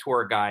my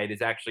tour guide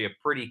is actually a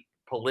pretty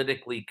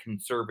politically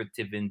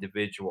conservative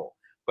individual,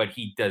 but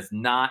he does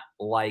not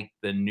like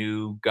the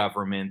new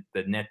government,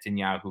 the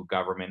Netanyahu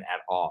government, at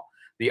all.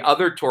 The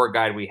other tour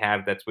guide we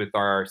have that's with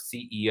our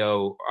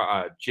CEO,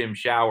 Jim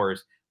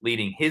Showers,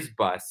 leading his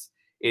bus,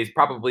 is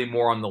probably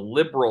more on the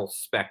liberal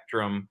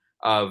spectrum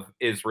of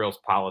Israel's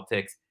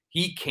politics.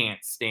 He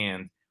can't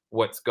stand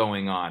what's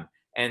going on.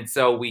 And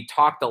so we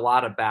talked a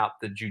lot about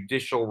the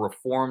judicial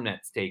reform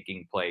that's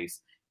taking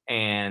place.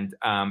 And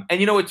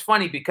you know, it's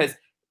funny because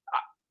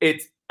I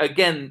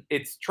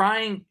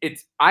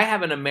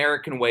have an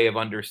American way of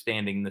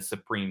understanding the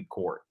Supreme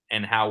Court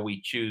and how we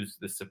choose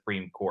the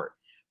Supreme Court.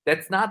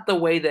 That's not the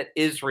way that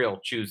Israel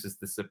chooses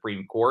the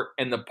Supreme Court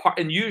and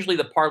usually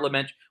the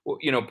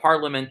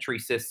parliamentary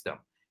system.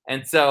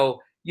 And so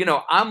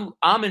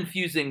I'm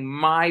infusing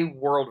my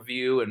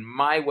worldview and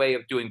my way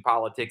of doing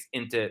politics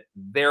into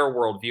their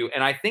worldview.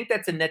 And I think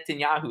that's a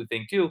Netanyahu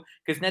thing too,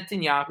 because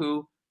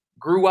Netanyahu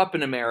grew up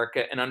in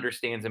America and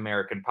understands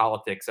American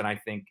politics. And I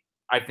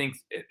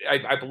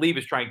believe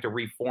is trying to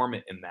reform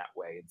it in that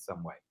way, in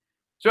some way.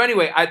 So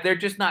anyway, they're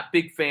just not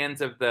big fans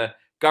of the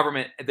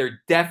government.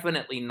 They're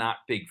definitely not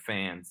big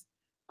fans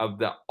of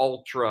the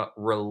ultra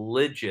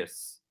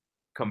religious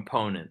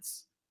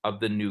components of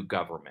the new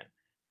government.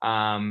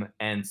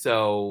 And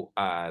so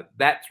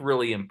that's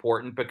really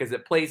important because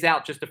it plays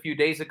out. Just a few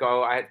days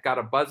ago, I got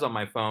a buzz on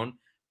my phone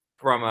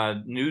from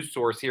a news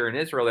source here in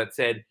Israel that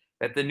said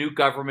that the new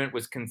government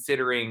was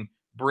considering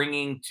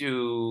bringing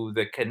to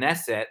the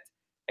Knesset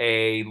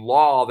a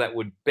law that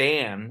would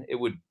ban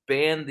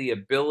the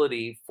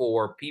ability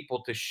for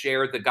people to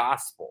share the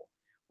gospel,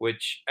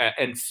 which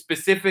and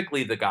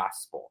specifically the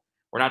gospel.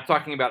 We're not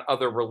talking about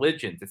other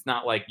religions. It's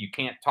not like you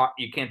can't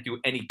do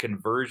any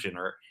conversion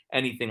or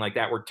anything like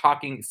that. We're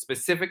talking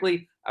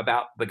specifically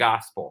about the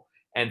gospel.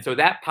 And so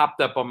that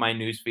popped up on my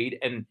newsfeed.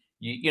 And,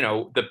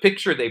 the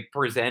picture they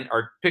present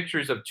are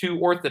pictures of two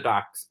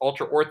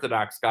ultra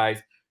Orthodox guys,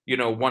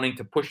 wanting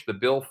to push the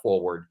bill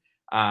forward.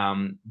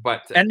 And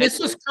this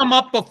has come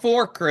up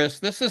before, Chris.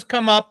 This has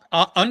come up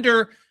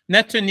under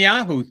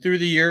Netanyahu through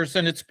the years,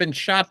 and it's been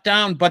shot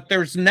down. But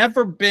there's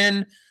never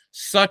been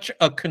such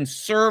a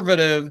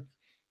conservative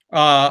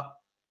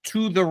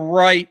to the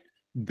right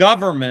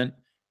government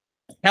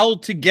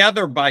held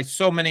together by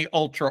so many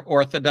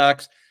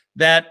ultra-Orthodox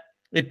that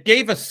it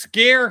gave a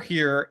scare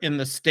here in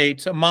the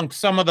States among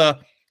some of the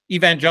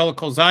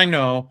evangelicals I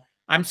know.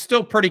 I'm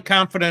still pretty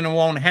confident it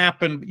won't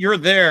happen. You're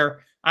there.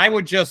 I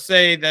would just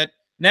say that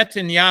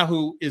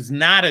Netanyahu is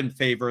not in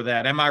favor of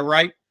that. Am I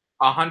right?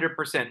 100%.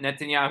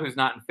 Netanyahu's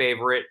not in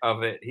favor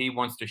of it. He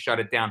wants to shut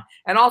it down.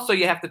 And also,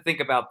 you have to think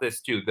about this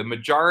too. The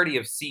majority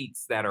of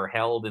seats that are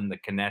held in the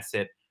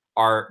Knesset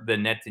are the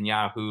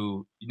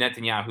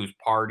Netanyahu's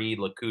party,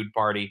 Likud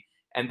party,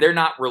 and they're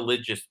not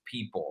religious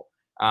people.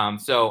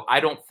 So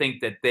I don't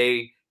think that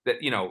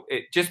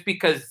just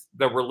because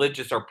the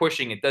religious are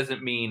pushing it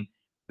doesn't mean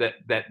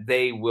that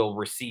they will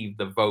receive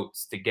the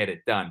votes to get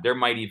it done. There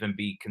might even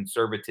be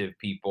conservative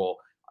people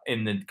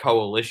in the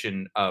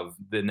coalition of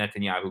the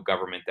Netanyahu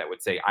government that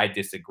would say, I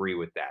disagree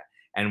with that,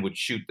 and would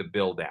shoot the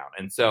bill down.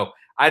 And so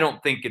I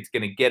don't think it's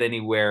going to get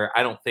anywhere.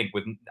 I don't think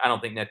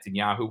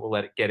Netanyahu will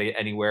let it get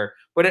anywhere,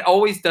 but it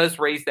always does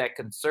raise that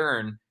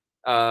concern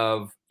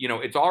of,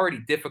 it's already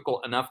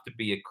difficult enough to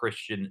be a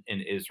Christian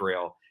in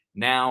Israel.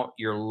 Now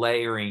you're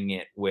layering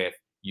it with,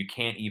 you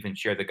can't even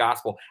share the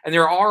gospel. And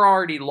there are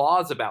already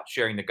laws about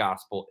sharing the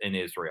gospel in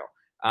Israel.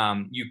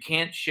 You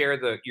can't share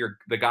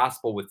the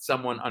gospel with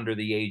someone under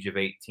the age of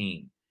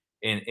 18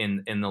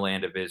 in the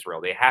land of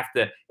Israel. They have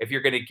to, if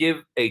you're going to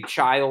give a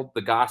child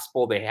the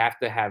gospel, they have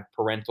to have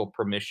parental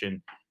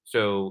permission.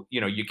 So,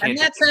 you can't. And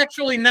that's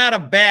actually not a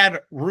bad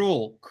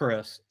rule,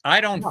 Chris.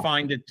 I don't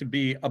find it to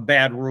be a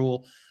bad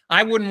rule.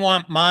 I wouldn't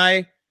want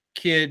my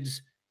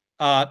kids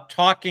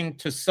talking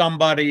to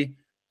somebody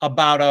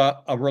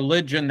about a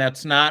religion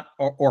that's not,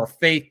 or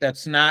faith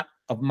that's not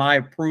of my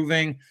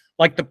approving.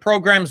 Like the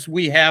programs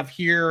we have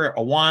here,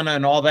 Awana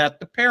and all that,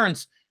 the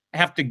parents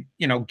have to,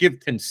 give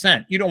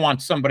consent. You don't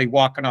want somebody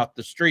walking off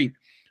the street.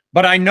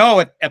 But I know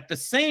at the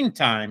same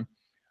time,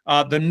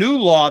 the new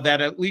law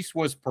that at least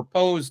was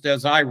proposed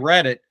as I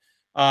read it,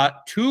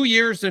 2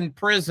 years in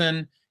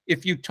prison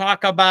if you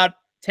talk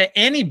to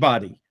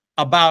anybody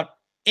about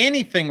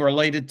anything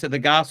related to the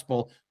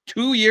gospel,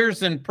 2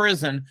 years in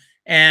prison.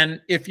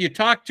 And if you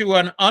talk to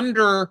an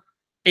under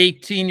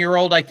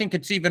 18-year-old, I think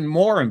it's even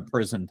more in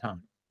prison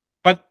time.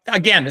 But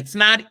again, it's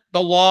not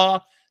the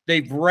law.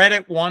 They've read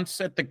it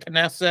once at the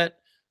Knesset,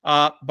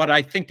 but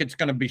I think it's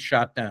going to be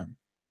shot down.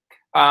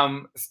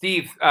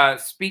 Steve,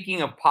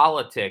 speaking of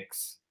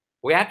politics,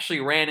 we actually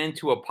ran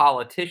into a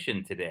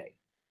politician today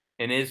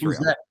in Israel.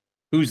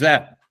 Who's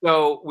that?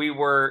 So we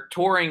were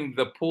touring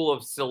the Pool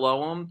of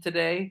Siloam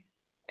today.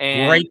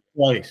 And great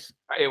place.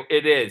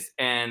 It is.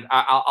 And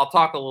I'll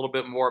talk a little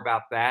bit more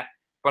about that.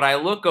 But I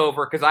look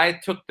over, because I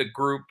took the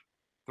group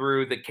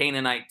through the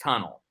Canaanite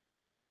tunnel.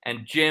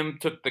 And Jim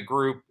took the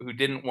group who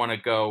didn't want to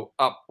go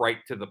up right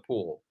to the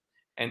pool.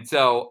 And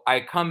so I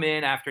come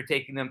in after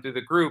taking them through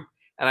the group,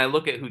 and I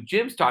look at who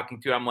Jim's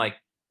talking to. I'm like,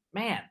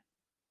 man,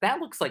 that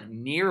looks like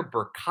Nir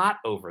Barkat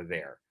over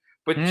there.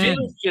 But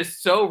Jim's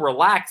just so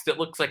relaxed, it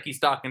looks like he's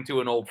talking to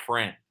an old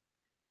friend.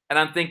 And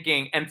I'm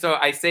thinking, and so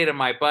I say to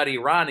my buddy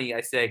Ronnie,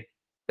 I say,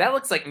 that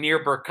looks like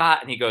Nir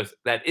Barkat. And he goes,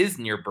 that is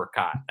Nir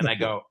Barkat. And I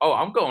go, oh,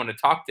 I'm going to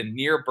talk to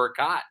Nir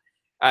Barkat.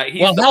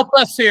 Well, help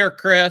us here,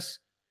 Chris.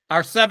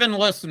 Our 7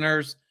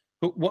 listeners,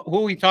 who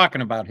are we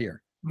talking about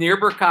here? Nir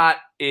Barkat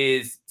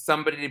is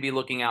somebody to be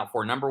looking out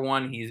for. Number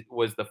one, he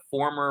was the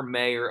former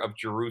mayor of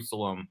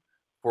Jerusalem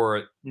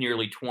for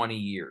nearly 20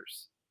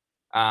 years.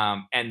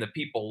 And the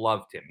people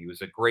loved him. He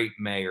was a great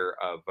mayor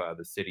of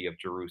the city of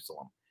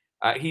Jerusalem.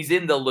 He's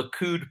in the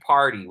Likud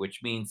party,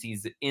 which means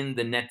he's in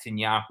the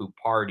Netanyahu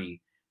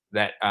party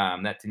that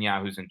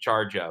Netanyahu's in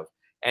charge of.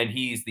 and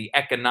he's the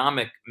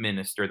economic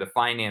minister, the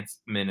finance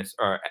minister,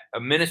 or a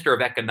minister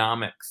of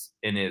economics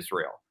in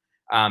Israel.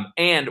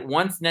 And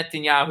once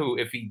Netanyahu,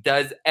 if he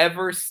does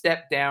ever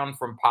step down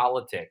from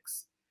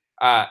politics,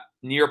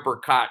 Nir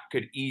Barkat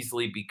could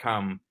easily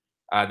become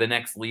the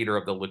next leader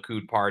of the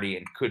Likud party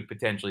and could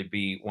potentially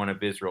be one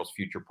of Israel's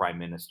future prime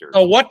ministers.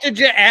 So what did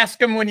you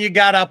ask him when you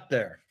got up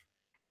there?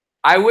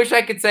 I wish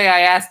I could say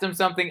I asked him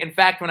something. In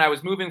fact, when I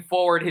was moving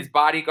forward, his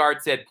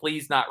bodyguard said,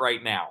 "Please not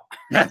right now."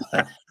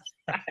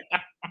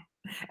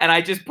 And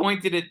I just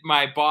pointed at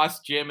my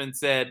boss, Jim, and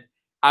said,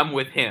 "I'm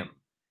with him."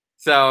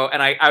 So,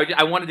 and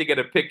I wanted to get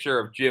a picture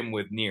of Jim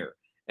with Nir.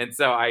 And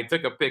so I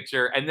took a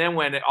picture. And then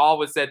when it all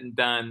was said and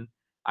done,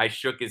 I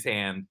shook his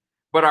hand.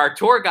 But our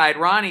tour guide,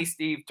 Ronnie,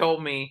 Steve,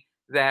 told me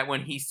that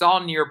when he saw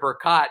Nir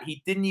Barkat,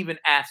 he didn't even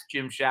ask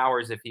Jim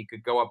Showers if he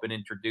could go up and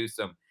introduce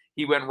him.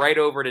 He went right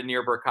over to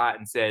Nir Barkat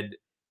and said,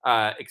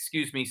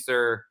 "Excuse me,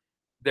 sir,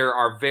 there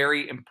are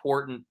very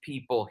important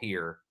people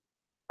here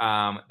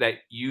that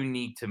you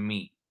need to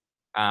meet.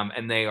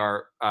 And they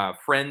are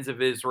friends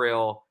of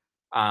Israel,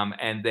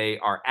 and they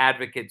are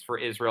advocates for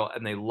Israel,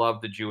 and they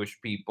love the Jewish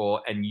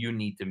people, and you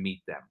need to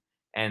meet them."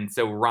 And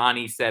so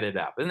Ronnie set it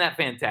up. Isn't that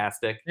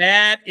fantastic?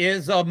 That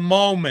is a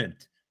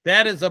moment.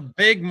 That is a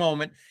big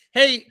moment.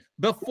 Hey,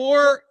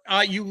 before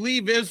you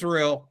leave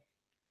Israel,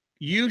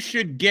 you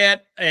should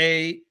get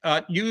a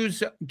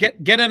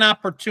get an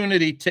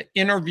opportunity to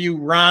interview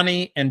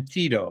Ronnie and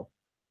Tito.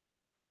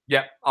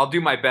 Yeah, I'll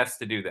do my best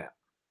to do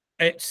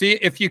that. See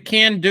if you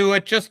can do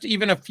it, just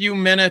even a few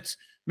minutes.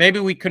 Maybe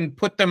we can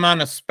put them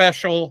on a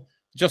special,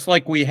 just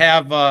like we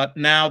have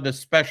now, the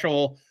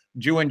special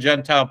Jew and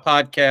Gentile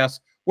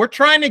podcast. We're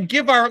trying to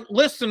give our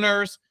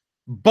listeners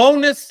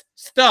bonus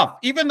stuff.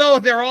 Even though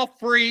they're all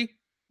free,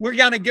 we're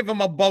going to give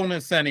them a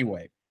bonus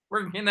anyway.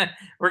 We're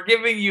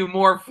giving you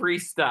more free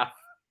stuff.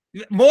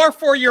 More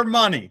for your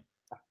money.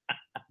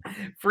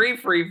 Free.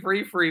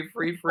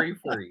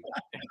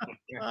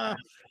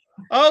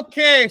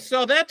 Okay,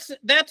 so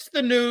that's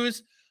the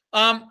news.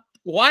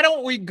 Why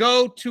don't we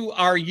go to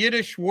our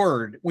Yiddish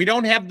word? We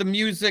don't have the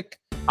music.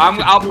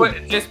 I'll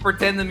just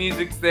pretend the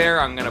music's there.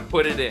 I'm going to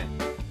put it in.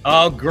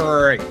 Oh,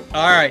 great.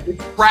 All right.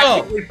 It's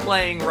practically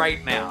playing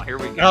right now. Here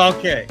we go.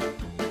 Okay.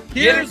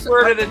 Yiddish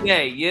word of the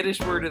day.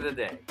 Yiddish word of the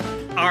day.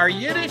 Our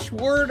Yiddish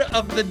word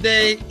of the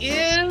day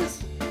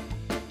is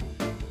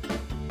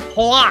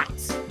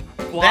Plotz.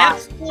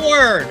 That's the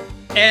word.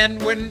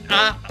 And when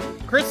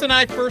Chris and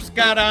I first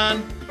got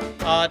on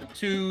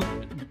to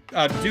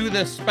do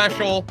this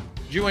special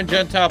Jew and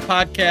Gentile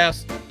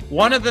podcast,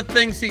 one of the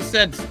things he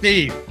said,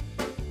 "Steve,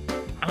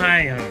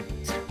 I am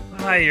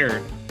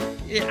tired.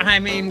 I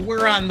mean,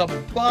 we're on the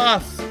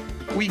bus.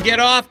 We get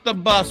off the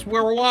bus.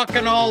 We're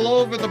walking all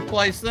over the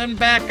place, then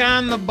back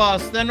on the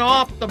bus, then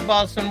off the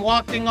bus and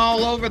walking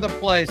all over the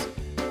place.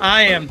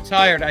 I am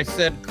tired." I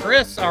said,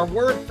 "Chris, our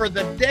word for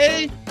the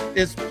day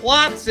is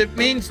Plotz. It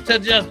means to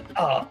just,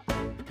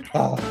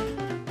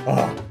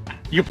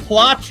 you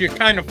plot, you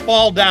kind of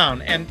fall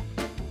down." And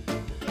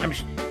I'm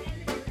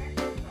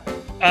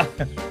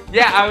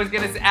yeah, I was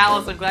going to say,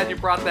 Alice, I'm glad you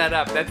brought that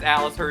up. That's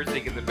Alice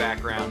Herzig in the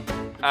background.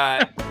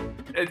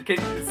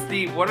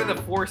 Steve, what are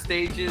the 4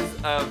 stages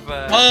of...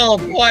 oh,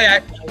 boy.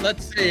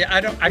 Let's see.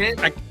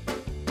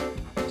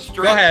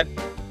 Go ahead.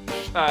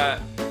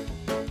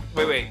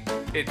 Wait.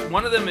 It's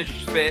one of them is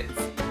Schwitz.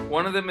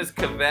 One of them is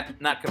Kvetch.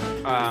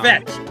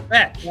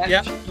 Fetch.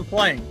 Yep, you're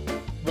playing.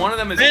 One of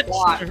them is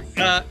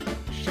Plotz.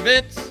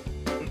 Schwitz.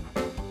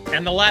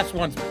 And the last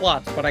one's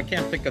Plotz, but I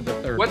can't think of the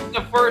third. What's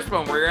the first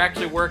one where you're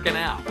actually working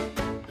out?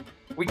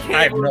 We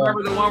can't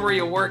remember the one where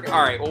you work.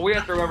 All right, well, we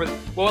have to remember.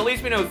 Well, at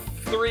least we know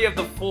 3 of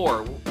the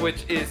 4,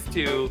 which is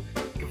to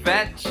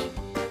Kvetch,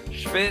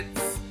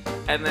 Schwitz,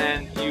 and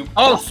then you...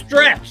 Oh,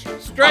 stretch.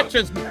 Stretch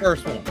is the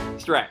first one.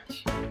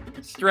 Stretch.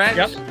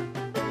 Yep.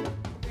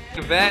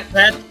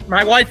 Kvetch.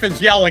 My wife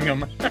is yelling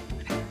them.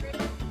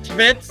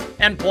 Schwitz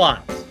and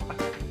Plotz.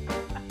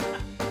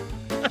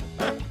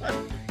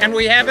 And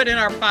we have it in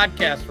our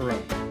podcast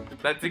room.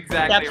 That's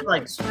exactly That's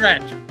right.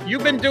 Stretch.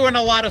 You've been doing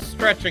a lot of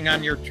stretching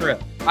on your trip.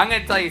 I'm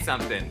going to tell you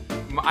something.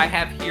 I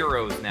have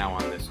heroes now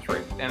on this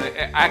trip. And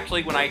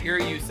actually, when I hear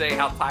you say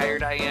how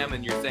tired I am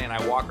and you're saying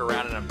I walk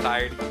around and I'm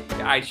tired,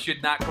 I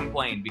should not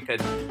complain because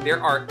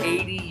there are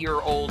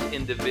 80-year-old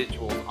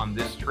individuals on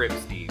this trip,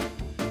 Steve.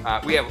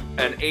 We have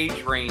an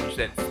age range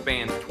that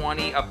spans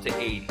 20 up to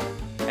 80.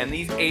 And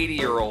these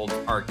 80-year-olds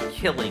are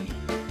killing you.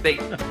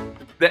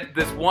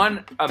 This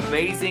one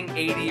amazing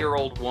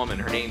 80-year-old woman,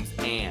 her name's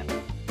Anne.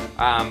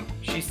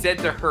 She said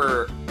to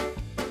her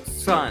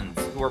sons,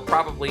 who are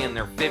probably in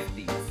their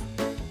 50s,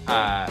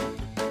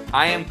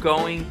 I am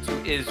going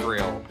to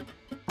Israel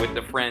with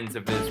the Friends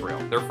of Israel.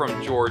 They're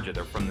from Georgia.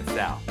 They're from the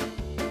South.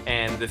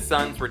 And the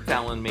sons were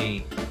telling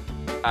me,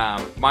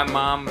 my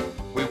mom,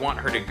 we want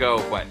her to go,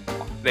 but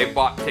they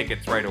bought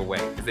tickets right away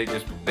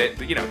because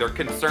they're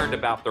concerned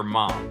about their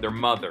mom, their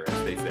mother,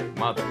 as they say,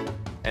 mother.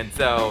 And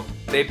so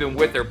they've been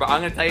with her. But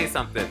I'm going to tell you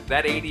something.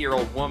 That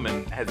 80-year-old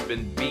woman has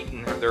been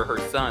beating her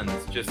sons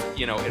just,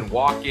 in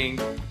walking.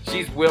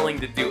 She's willing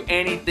to do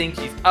anything.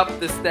 She's up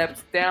the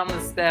steps, down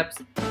the steps,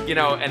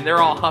 and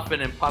they're all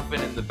huffing and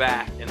puffing in the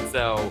back. And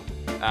so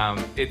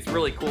it's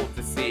really cool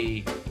to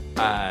see.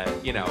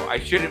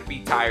 I shouldn't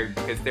be tired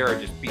because there are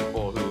just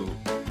people who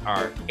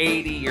are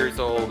 80 years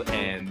old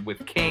and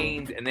with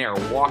canes, and they are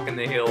walking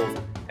the hills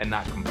and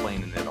not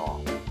complaining at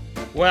all.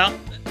 Well,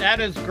 that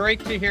is great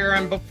to hear.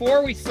 And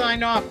before we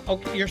sign off,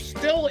 okay, you're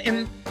still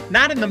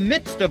not in the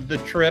midst of the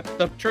trip.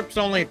 The trip's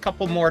only a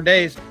couple more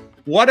days.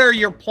 What are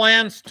your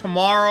plans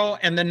tomorrow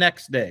and the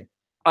next day?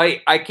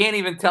 I can't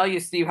even tell you,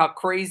 Steve, how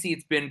crazy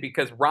it's been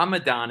because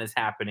Ramadan is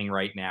happening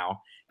right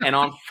now. And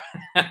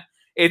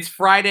it's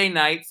Friday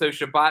night, so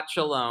Shabbat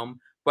Shalom,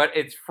 but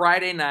it's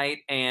Friday night.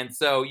 And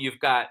so you've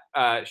got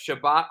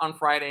Shabbat on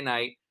Friday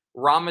night,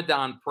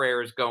 Ramadan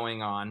prayers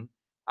going on.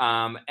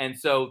 And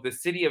so the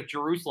city of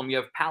Jerusalem, you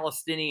have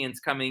Palestinians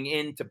coming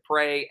in to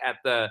pray at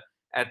the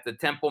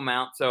Temple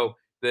Mount. So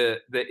the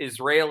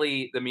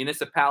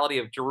municipality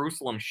of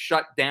Jerusalem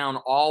shut down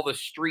all the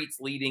streets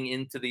leading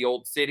into the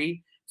old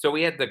city. So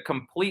we had to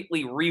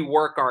completely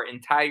rework our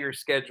entire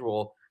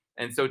schedule.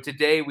 And so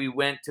today we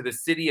went to the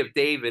city of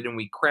David and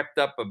we crept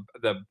up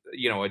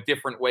a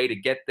different way to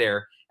get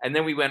there. And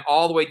then we went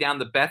all the way down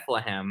to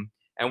Bethlehem,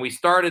 and we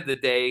started the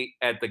day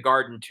at the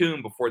Garden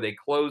Tomb before they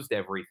closed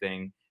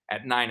everything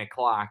at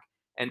 9:00.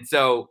 And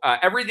so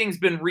everything's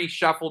been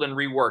reshuffled and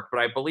reworked, but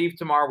I believe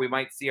tomorrow we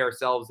might see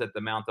ourselves at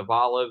the Mount of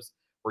Olives.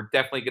 We're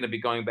definitely going to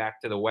be going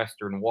back to the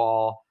Western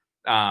Wall.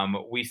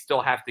 We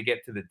still have to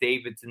get to the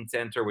Davidson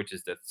Center, which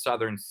is the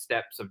southern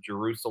steps of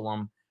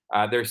Jerusalem.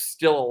 There's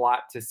still a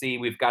lot to see.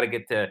 We've got to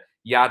get to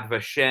Yad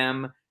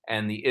Vashem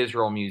and the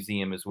Israel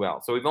Museum as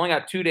well. So we've only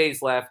got 2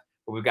 days left,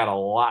 but we've got a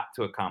lot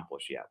to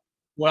accomplish yet.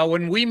 Well,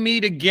 when we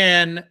meet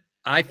again,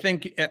 I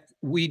think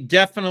we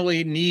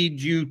definitely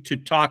need you to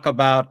talk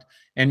about,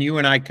 and you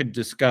and I could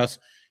discuss,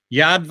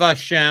 Yad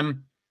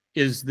Vashem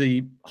is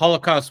the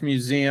Holocaust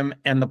Museum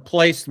and the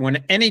place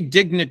when any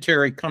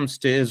dignitary comes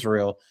to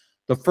Israel,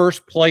 the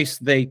first place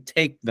they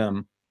take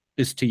them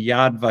is to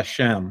Yad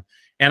Vashem.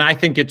 And I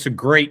think it's a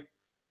great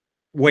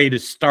way to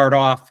start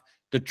off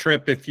the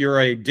trip if you're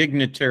a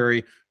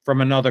dignitary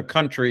from another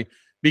country,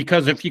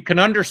 because if you can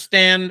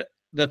understand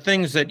the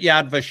things at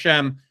Yad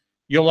Vashem,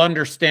 you'll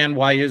understand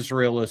why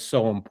Israel is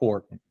so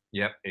important.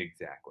 Yep,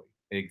 exactly.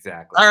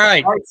 All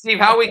right, Steve,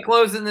 how are we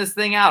closing this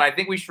thing out? I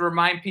think we should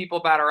remind people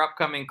about our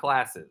upcoming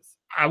classes.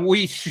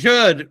 We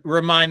should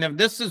remind them.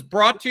 This is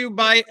brought to you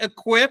by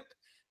Equip.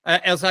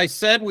 As I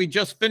said, we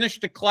just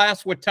finished a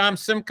class with Tom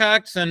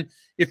Simcox, and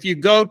if you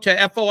go to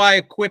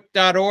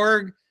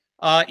foiequip.org,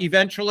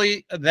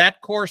 eventually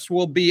that course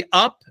will be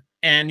up,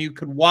 and you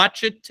could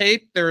watch it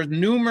taped. There are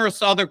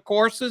numerous other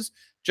courses,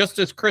 just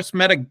as Chris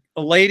met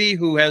a lady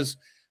who has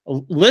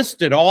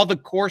listed all the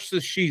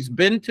courses she's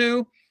been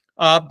to,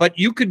 but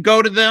you could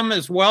go to them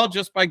as well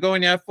just by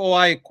going to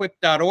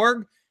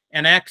foiequip.org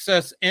and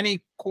access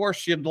any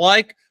course you'd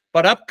like.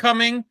 But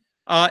upcoming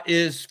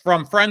is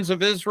from Friends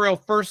of Israel.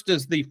 First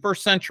is the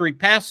first century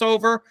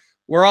Passover.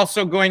 We're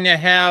also going to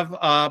have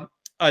a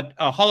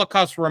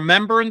Holocaust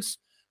remembrance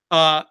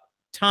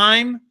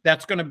time.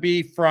 That's going to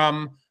be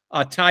from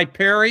Ty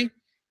Perry,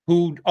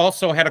 who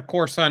also had a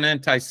course on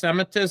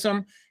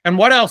anti-Semitism. And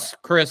what else,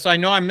 Chris? I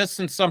know I'm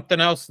missing something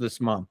else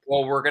this month.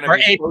 Well, we're going to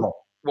be April.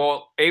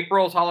 Well,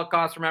 April's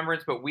Holocaust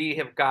Remembrance, but we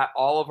have got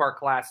all of our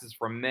classes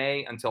from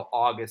May until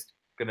August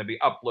going to be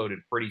uploaded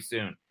pretty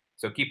soon.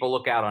 So keep a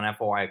lookout on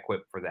FOI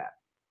Equip for that.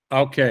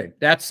 Okay,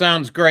 that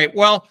sounds great.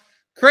 Well,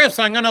 Chris,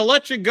 I'm going to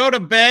let you go to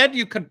bed.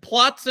 You could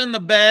Plotz in the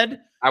bed.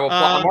 I will.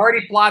 I'm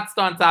already Plotzed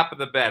on top of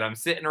the bed. I'm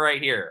sitting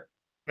right here.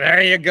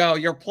 There you go.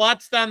 You're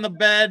Plotzed on the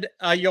bed.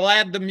 You'll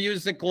add the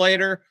music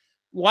later.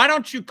 Why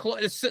don't you,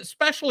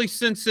 especially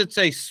since it's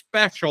a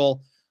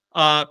special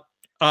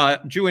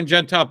Jew and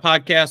Gentile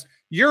podcast,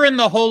 you're in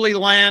the Holy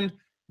Land.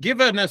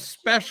 Give an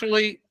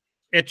especially,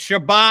 it's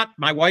Shabbat.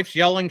 My wife's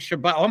yelling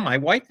Shabbat. Oh, my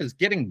wife is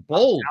getting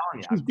bold.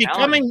 She's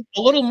becoming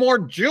a little more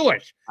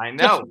Jewish. I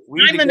know.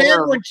 Chiming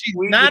in when she's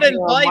not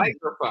invited.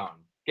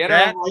 Get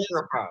her a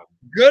microphone.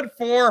 Good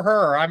for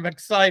her. I'm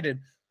excited.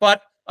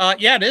 But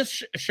yeah, it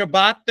is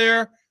Shabbat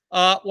there.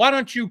 Why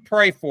don't you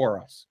pray for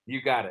us?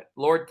 You got it.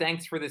 Lord,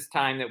 thanks for this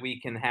time that we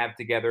can have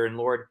together. And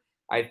Lord,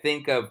 I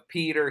think of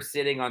Peter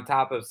sitting on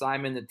top of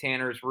Simon the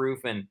tanner's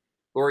roof. And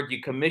Lord,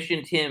 you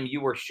commissioned him.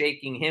 You were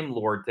shaking him,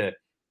 Lord, to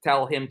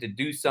tell him to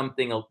do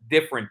something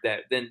different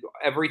than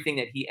everything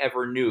that he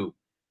ever knew,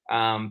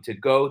 to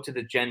go to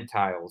the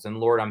Gentiles. And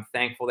Lord, I'm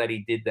thankful that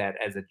he did that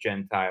as a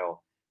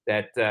Gentile,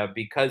 that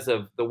because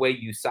of the way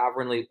you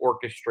sovereignly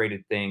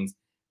orchestrated things,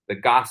 the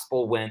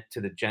gospel went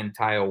to the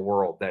Gentile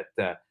world, that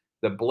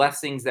the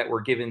blessings that were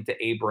given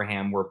to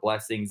Abraham were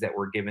blessings that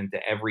were given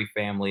to every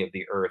family of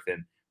the earth.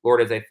 And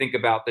Lord, as I think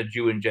about the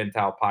Jew and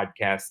Gentile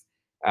podcast,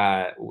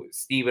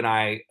 Steve and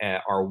I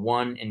are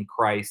one in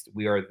Christ.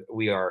 We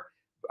are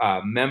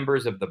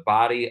members of the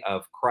body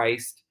of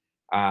Christ,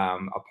 a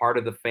part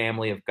of the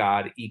family of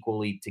God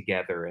equally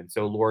together. And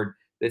so, Lord,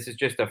 this is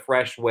just a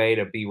fresh way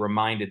to be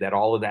reminded that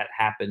all of that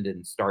happened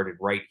and started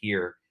right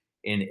here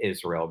in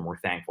Israel, and we're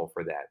thankful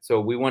for that.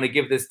 So we want to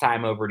give this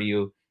time over to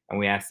you, and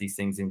we ask these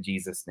things in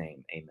Jesus'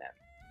 name. Amen.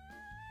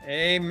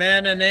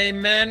 Amen and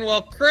amen.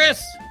 Well,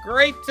 Chris,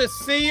 great to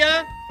see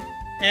you,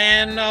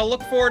 and I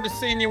look forward to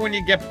seeing you when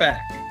you get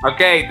back.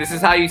 Okay, this is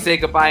how you say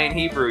goodbye in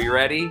Hebrew. You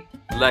ready?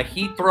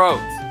 Lahitrot.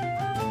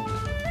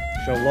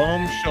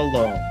 Shalom,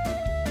 shalom.